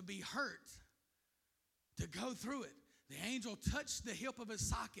willing to be hurt, to go through it? The angel touched the hip of his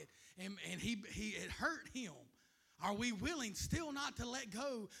socket and it hurt him. Are we willing still not to let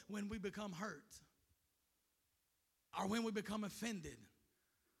go when we become hurt? Or when we become offended?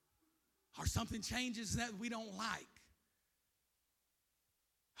 Or something changes that we don't like?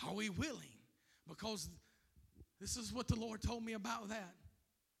 Are we willing? Because this is what the Lord told me about that.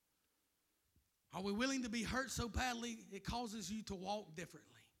 Are we willing to be hurt so badly it causes you to walk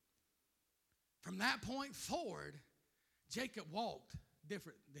differently? From that point forward, Jacob walked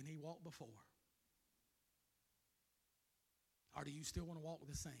different than he walked before. Or do you still want to walk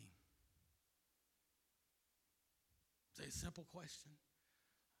the same? It's a simple question.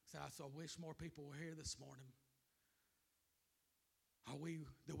 So I wish more people were here this morning.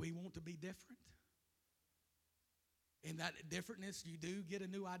 Do we want to be different? In that differentness, you do get a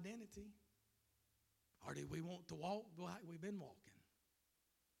new identity. Or do we want to walk like we've been walking?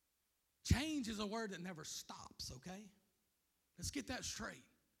 Change is a word that never stops, okay? Let's get that straight.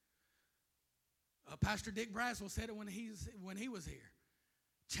 Pastor Dick Braswell said it when he was here.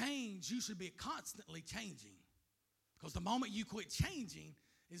 Change, you should be constantly changing. Because the moment you quit changing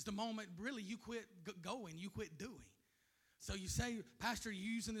is the moment really you quit going, you quit doing. So you say, Pastor,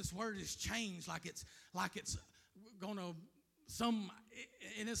 you're using this word as change like it's going to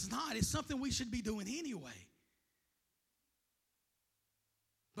and it's not. It's something we should be doing anyway.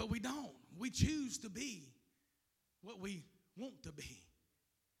 But we don't. We choose to be what we want to be.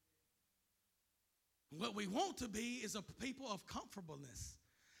 What we want to be is a people of comfortableness,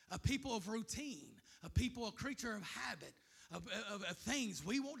 a people of routine, a people, a creature of habit, of things.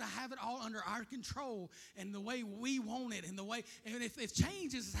 We want to have it all under our control and the way we want it and the way. And if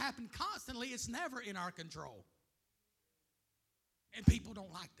changes happen constantly, it's never in our control. And people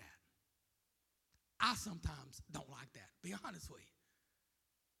don't like that. I sometimes don't like that, be honest with you.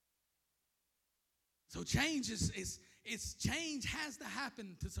 So change change has to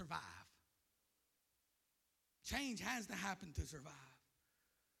happen to survive. Change has to happen to survive.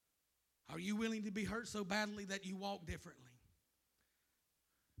 Are you willing to be hurt so badly that you walk differently?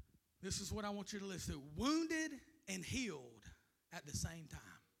 This is what I want you to listen to. Wounded and healed at the same time.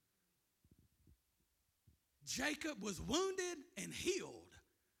 Jacob was wounded and healed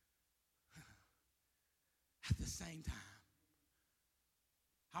at the same time.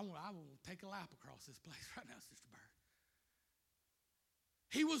 I will take a lap across this place right now, Sister Bird.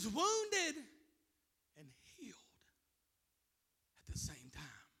 He was wounded and healed at the same time.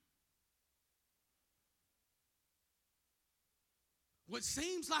 What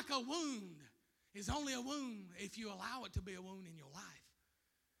seems like a wound is only a wound if you allow it to be a wound in your life.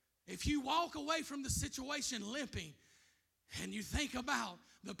 If you walk away from the situation limping and you think about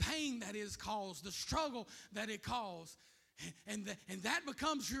the pain that is caused, the struggle that it caused, and that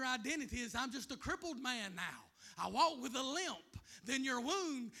becomes your identity, is I'm just a crippled man now. I walk with a limp. Then your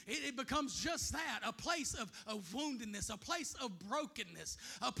wound, it becomes just that, a place of woundedness, a place of brokenness,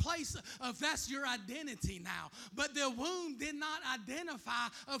 a place of that's your identity now. But the wound did not identify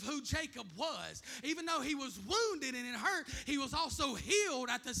of who Jacob was. Even though he was wounded and it hurt, he was also healed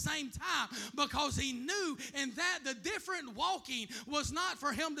at the same time, because he knew in that the different walking was not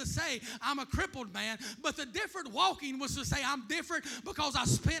for him to say, I'm a crippled man, but the different walking was to say, I'm different because I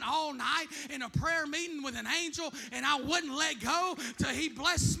spent all night in a prayer meeting with an angel and I wouldn't let go till he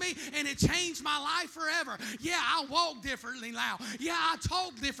blessed me and it changed my life forever. Yeah, I walk differently now. Yeah, I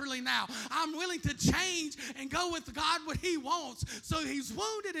talk differently now. I'm willing to change and go with God what he wants. So he's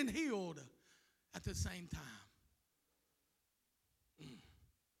wounded and healed at the same time.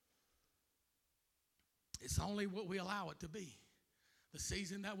 It's only what we allow it to be. The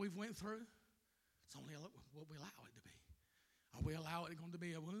season that we've went through, it's only what we allow it to be. Are we allow it going to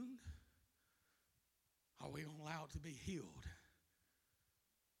be a wound? Are we going to allow it to be healed?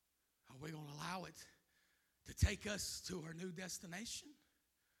 Are we going to allow it to take us to our new destination?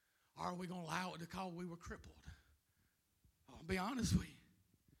 Or are we going to allow it to call we were crippled? I'll be honest with you.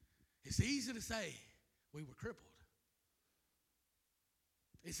 It's easy to say we were crippled.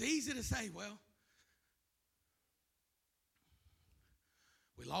 It's easy to say, well,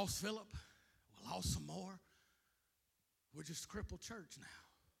 we lost Philip. We lost some more. We're just a crippled church now.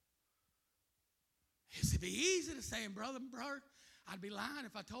 It'd be easy to say, and brother, I'd be lying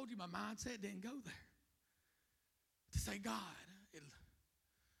if I told you my mindset didn't go there. To say, God,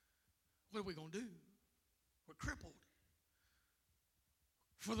 what are we going to do? We're crippled.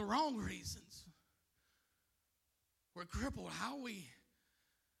 For the wrong reasons. We're crippled. How are we?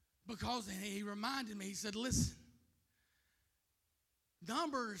 Because he reminded me, he said, listen,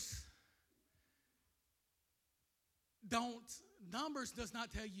 numbers does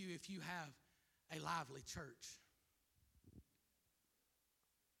not tell you if you have a lively church.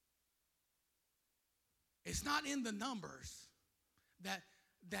 It's not in the numbers that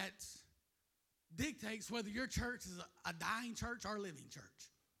dictates whether your church is a dying church or a living church.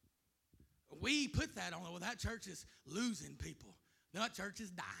 We put that on, well, that church is losing people. That church is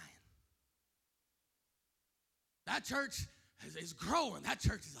dying. That church is growing. That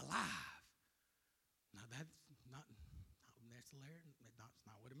church is alive. Now, that's not necessarily, that's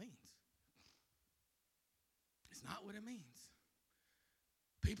not what it means. It's not what it means.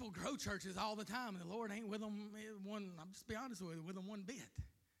 People grow churches all the time, and the Lord ain't with them I'm just be honest with them one bit.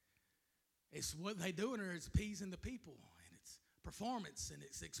 It's what they doing, or it's appeasing the people, and it's performance, and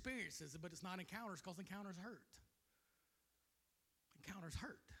it's experiences, but it's not encounters, because encounters hurt. Encounters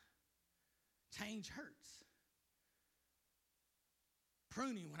hurt. Change hurts.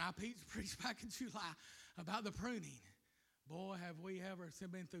 Pruning, when I preached back in July about the pruning, boy, have we ever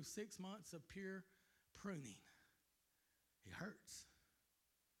been through 6 months of pure pruning. It hurts.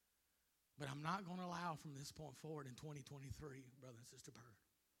 But I'm not going to allow from this point forward in 2023, brother and sister Bird,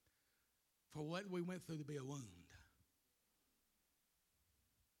 for what we went through to be a wound.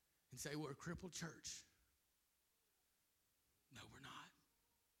 And say we're a crippled church. No, we're not.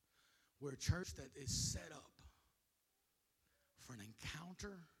 We're a church that is set up for an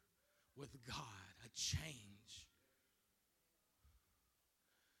encounter with God, a change.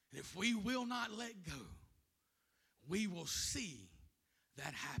 And if we will not let go, we will see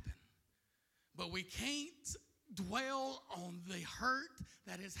that happen. But we can't dwell on the hurt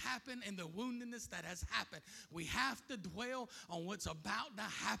that has happened and the woundedness that has happened. We have to dwell on what's about to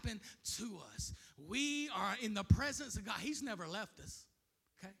happen to us. We are in the presence of God. He's never left us,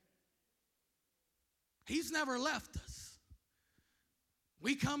 okay? He's never left us.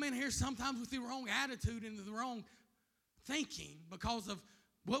 We come in here sometimes with the wrong attitude and the wrong thinking because of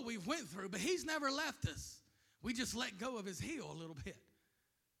what we've went through, but he's never left us. We just let go of his heel a little bit.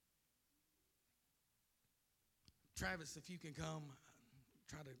 Travis, if you can come,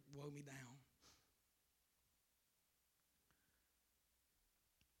 try to woe me down.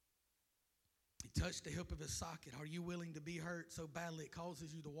 He touched the hip of his socket. Are you willing to be hurt so badly it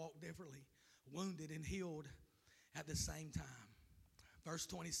causes you to walk differently, wounded and healed at the same time? Verse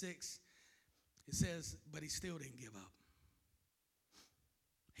 26, it says, but he still didn't give up.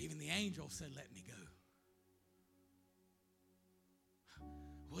 Even the angel said, let me go.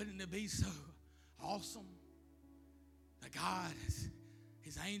 Wouldn't it be so awesome that God,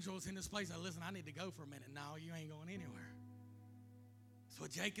 his angels in this place? Now listen, I need to go for a minute. No, you ain't going anywhere. That's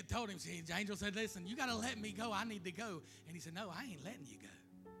what Jacob told him. See, the angel said, listen, you got to let me go. I need to go. And he said, no, I ain't letting you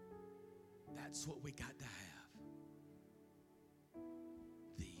go. That's what we got to have.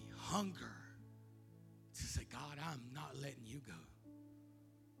 The hunger to say, God, I'm not letting you go.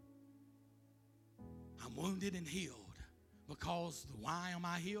 I'm wounded and healed. Because why am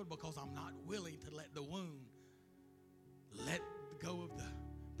I healed? Because I'm not willing to let the wound let go of the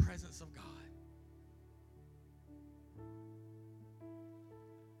presence of God.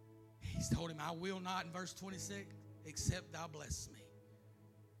 He's told him, I will not, in verse 26, except thou bless me.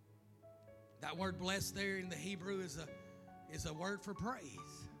 That word blessed there in the Hebrew is a word for praise.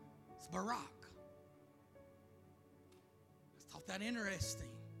 It's barak. I thought that interesting.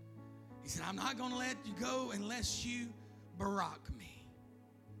 He said, I'm not going to let you go unless you barak me.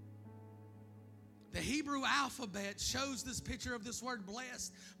 The Hebrew alphabet shows this picture of this word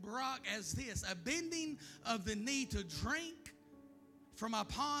blessed, barak, as this: a bending of the knee to drink from a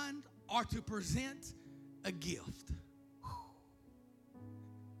pond or to present a gift.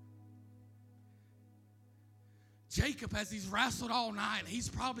 Jacob, as he's wrestled all night, he's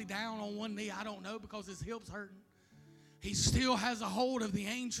probably down on one knee, I don't know, because his hip's hurting. He still has a hold of the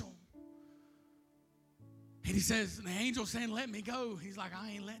angel. And he says, the angel saying, let me go. He's like,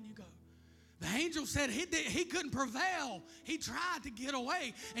 I ain't letting you go. The angel said he couldn't prevail. He tried to get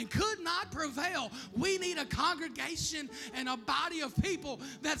away and could not prevail. We need a congregation and a body of people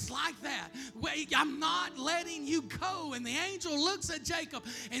that's like that. I'm not letting you go. And the angel looks at Jacob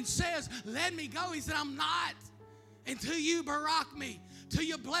and says, let me go. He said, I'm not until you barak me, till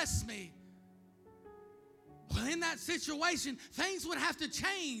you bless me. Well, in that situation, things would have to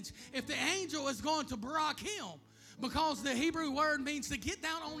change if the angel is going to barak him. Because the Hebrew word means to get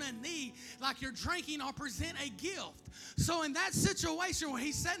down on a knee like you're drinking or present a gift. So in that situation where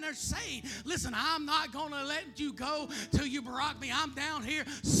he's sitting there saying, listen, I'm not going to let you go till you barak me. I'm down here.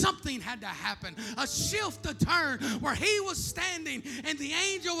 Something had to happen. A shift, a turn where he was standing and the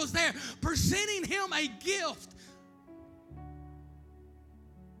angel was there presenting him a gift.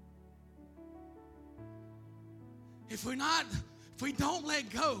 If we don't let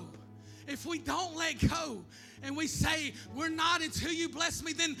go, and we say, we're not until you bless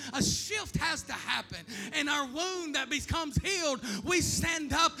me, then a shift has to happen. And our wound that becomes healed, we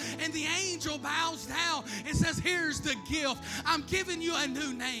stand up and the angel bows down and says, here's the gift. I'm giving you a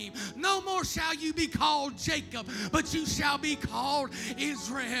new name. No more shall you be called Jacob, but you shall be called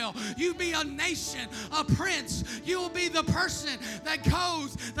Israel. You be a nation, a prince. You will be the person that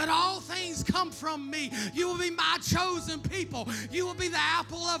goes, that all things come from me. You will be my chosen people. You will be the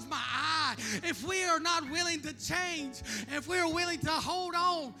apple of my eye. If we are not willing to change, if we're willing to hold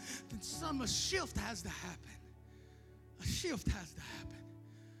on, then a shift has to happen. A shift has to happen.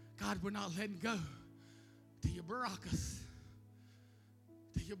 God, we're not letting go till you barak us,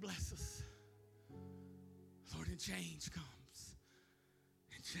 till you bless us. Lord, and change comes.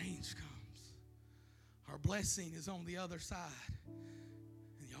 And change comes. Our blessing is on the other side.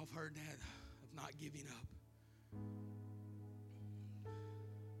 And y'all have heard that of not giving up.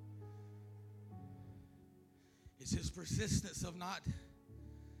 It's his persistence of not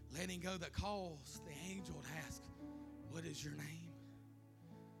letting go that caused the angel to ask, what is your name?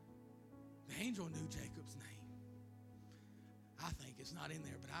 The angel knew Jacob's name. I think it's not in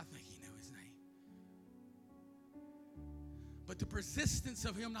there, but I think he knew his name. But the persistence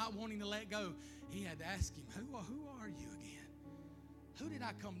of him not wanting to let go, he had to ask him, who are you again? Who did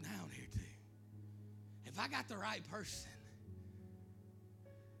I come down here to? If I got the right person,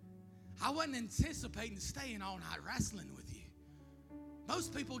 I wasn't anticipating staying all night wrestling with you.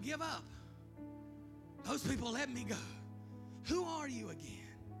 Most people give up. Most people let me go. Who are you again?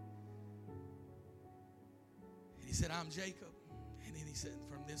 And he said, I'm Jacob. And then he said,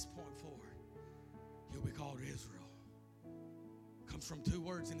 from this point forward, you'll be called Israel. Comes from two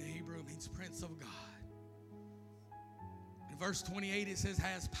words in the Hebrew. It means Prince of God. In verse 28, it says,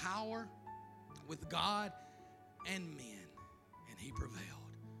 has power with God and men. And he prevailed.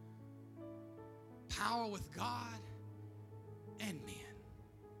 Power with God and men.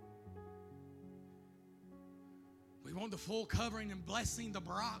 We want the full covering and blessing, the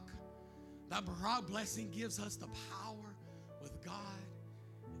barak. That barak blessing gives us the power with God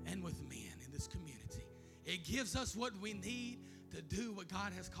and with men in this community. It gives us what we need to do what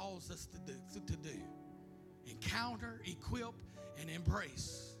God has caused us to do. Encounter, equip, and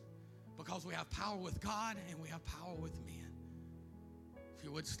embrace. Because we have power with God and we have power with men. If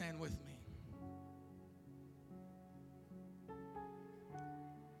you would stand with me.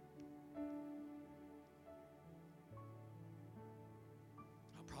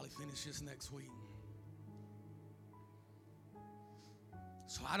 Finish this next week.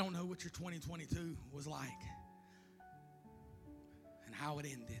 So I don't know what your 2022 was like and how it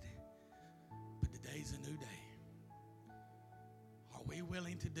ended. Today's a new day. Are we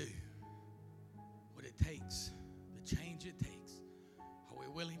willing to do what it takes, the change it takes? Are we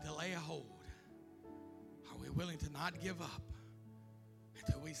willing to lay a hold? Are we willing to not give up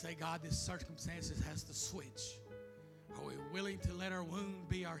until we say, God, this circumstances has to switch? Are we willing to let our wound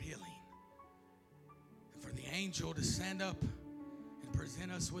be our healing? And for the angel to stand up and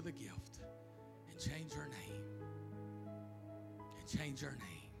present us with a gift and change our name. And change our name.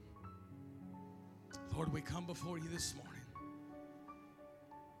 Lord, we come before you this morning.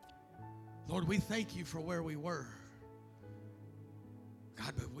 Lord, we thank you for where we were.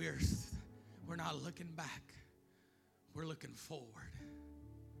 God, but we're not looking back. We're looking forward.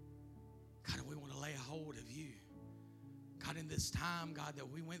 God, we want to lay a hold of you. God, in this time, God, that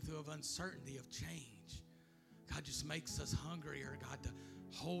we went through of uncertainty, of change, God, just makes us hungrier, God, to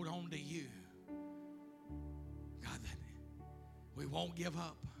hold on to you. God, that we won't give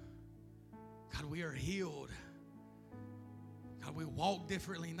up. God, we are healed. God, we walk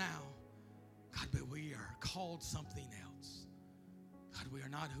differently now. God, but we are called something else. God, we are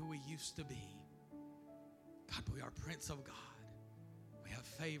not who we used to be. God, we are Prince of God. We have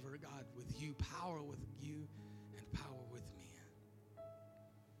favor, God, with you, power with you, and power with men.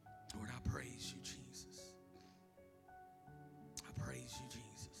 Lord, I praise you, Jesus. I praise you,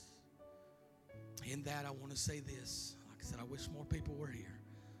 Jesus. In that, I want to say this. Like I said, I wish more people were here.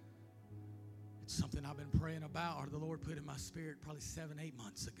 It's something I've been praying about, or the Lord put in my spirit probably 7-8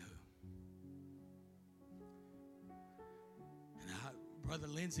 months ago. And Brother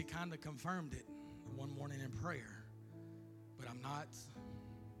Lindsay kind of confirmed it one morning in prayer. But I'm not,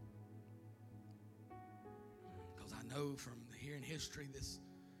 because I know from hearing history this,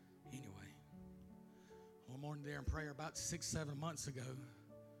 anyway. One morning there in prayer about 6-7 months ago,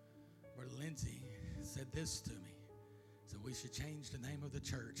 Brother Lindsay said this to me. So we should change the name of the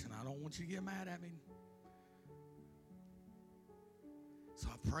church. And I don't want you to get mad at me. So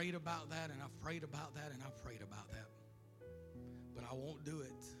I've prayed about that, and I've prayed about that, and I've prayed about that. But I won't do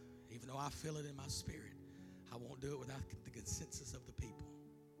it, even though I feel it in my spirit. I won't do it without the consensus of the people.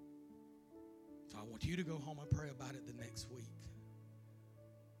 So I want you to go home and pray about it the next week.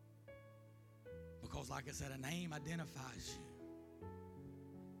 Because like I said, a name identifies you.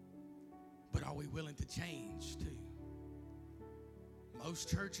 But are we willing to change too? Most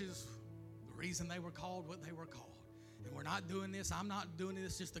churches, the reason they were called what they were called. And we're not doing this. I'm not doing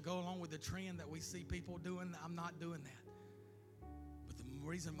this just to go along with the trend that we see people doing. I'm not doing that. But the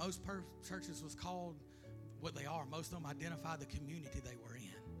reason most churches was called what they are, most of them identify the community they were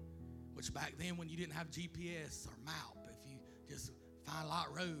in. Which back then when you didn't have GPS or map, if you just find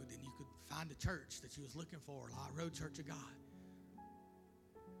Lot Road and you could find a church that you was looking for, Lot Road Church of God.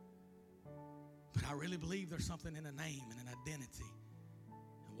 But I really believe there's something in a name and an identity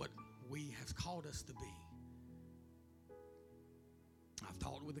and what we have called us to be. I've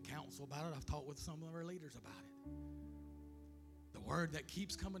talked with the council about it. I've talked with some of our leaders about it. The word that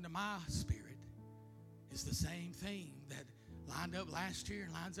keeps coming to my spirit is the same thing that lined up last year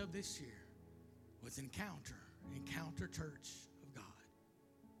and lines up this year was Encounter Church of God.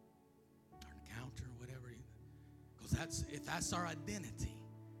 Or Encounter, whatever. Because if that's our identity,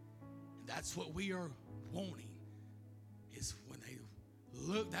 and that's what we are wanting, is when they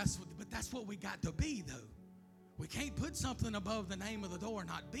look, but that's what we got to be, though. We can't put something above the name of the door and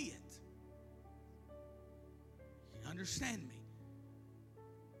not be it. You understand me?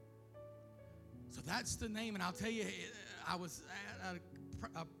 So that's the name, and I'll tell you, I was at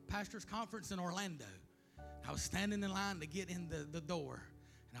a pastor's conference in Orlando. I was standing in line to get in the door,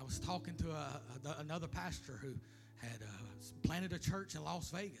 and I was talking to another pastor who had planted a church in Las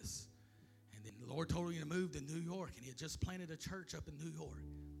Vegas. And then the Lord told him to move to New York, and he had just planted a church up in New York.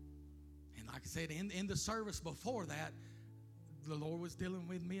 And like I said, in the service before that, the Lord was dealing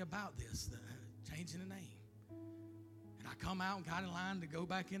with me about this, changing the name. And I come out and got in line to go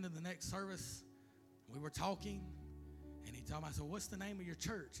back into the next service. We were talking, and he told me, I said, what's the name of your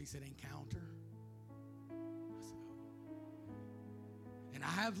church? He said, Encounter. I said, oh. And I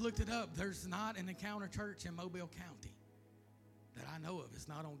have looked it up. There's not an Encounter church in Mobile County that I know of. It's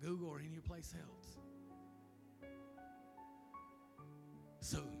not on Google or any place else.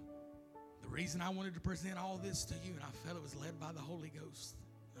 So the reason I wanted to present all this to you, and I felt it was led by the Holy Ghost.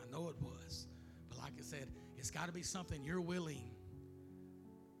 I know it was. But like I said, it's got to be something you're willing.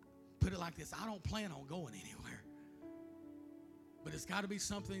 Put it like this, I don't plan on going anywhere. But it's got to be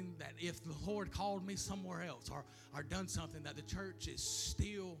something that if the Lord called me somewhere else or done something that the church is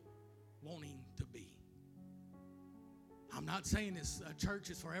still wanting to be. I'm not saying this a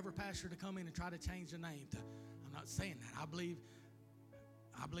church is for every pastor to come in and try to change the name. I'm not saying that. I believe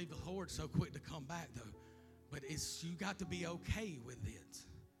I believe the Lord's so quick to come back, though. But you got to be okay with it.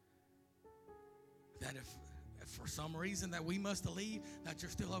 That if for some reason that we must leave, that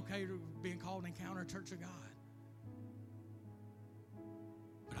you're still okay to being called Encounter Church of God.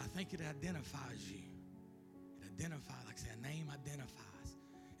 But I think it identifies you. It identifies, like I say, a name identifies.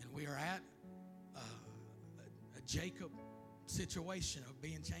 And we are at a Jacob situation of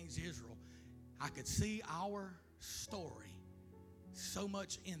being changed to Israel. I could see our story so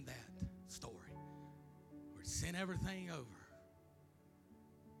much in that story. We're sent everything over.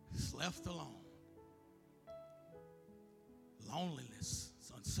 It's left alone. Loneliness,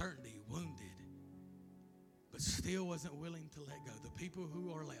 uncertainty, wounded, but still wasn't willing to let go. The people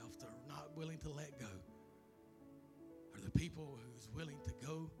who are left are not willing to let go. Are the people who's willing to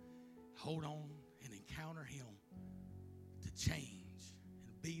go, hold on, and encounter Him to change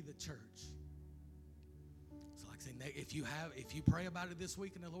and be the church. So like I say, if you pray about it this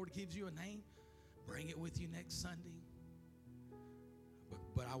week and the Lord gives you a name, bring it with you next Sunday.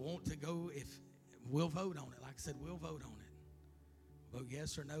 But I want to go, if we'll vote on it. Like I said, we'll vote on it. Vote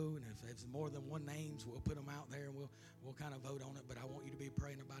yes or no, and if it's more than one names, we'll put them out there and we'll kind of vote on it. But I want you to be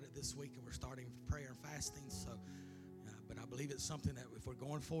praying about it this week, and we're starting prayer and fasting. So, but I believe it's something that if we're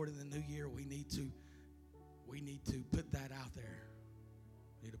going forward in the new year, we need to put that out there.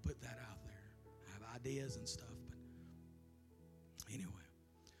 We need to put that out there. I have ideas and stuff, but anyway,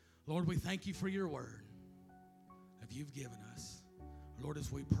 Lord, we thank you for your word that you've given us. Lord,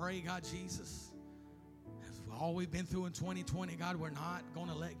 as we pray, God Jesus, all we've been through in 2020, God, we're not going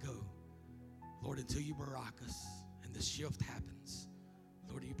to let go, Lord, until you barak us and the shift happens.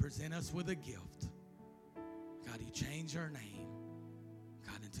 Lord, you present us with a gift. God, you change our name,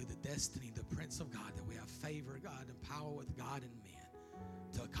 God, into the destiny, the Prince of God, that we have favor, God, and power with God and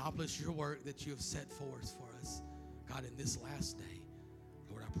men to accomplish your work that you have set forth for us, God, in this last day.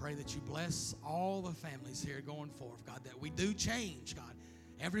 Lord, I pray that you bless all the families here going forth, God, that we do change, God.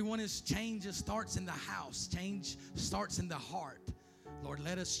 Everyone's change starts in the house. Change starts in the heart. Lord,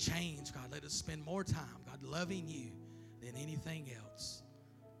 let us change, God. Let us spend more time, God, loving you than anything else.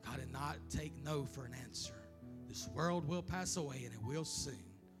 God, and not take no for an answer. This world will pass away, and it will soon.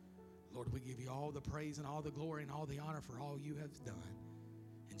 Lord, we give you all the praise and all the glory and all the honor for all you have done.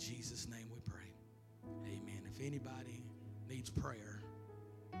 In Jesus' name we pray. Amen. If anybody needs prayer,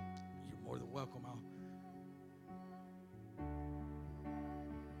 you're more than welcome.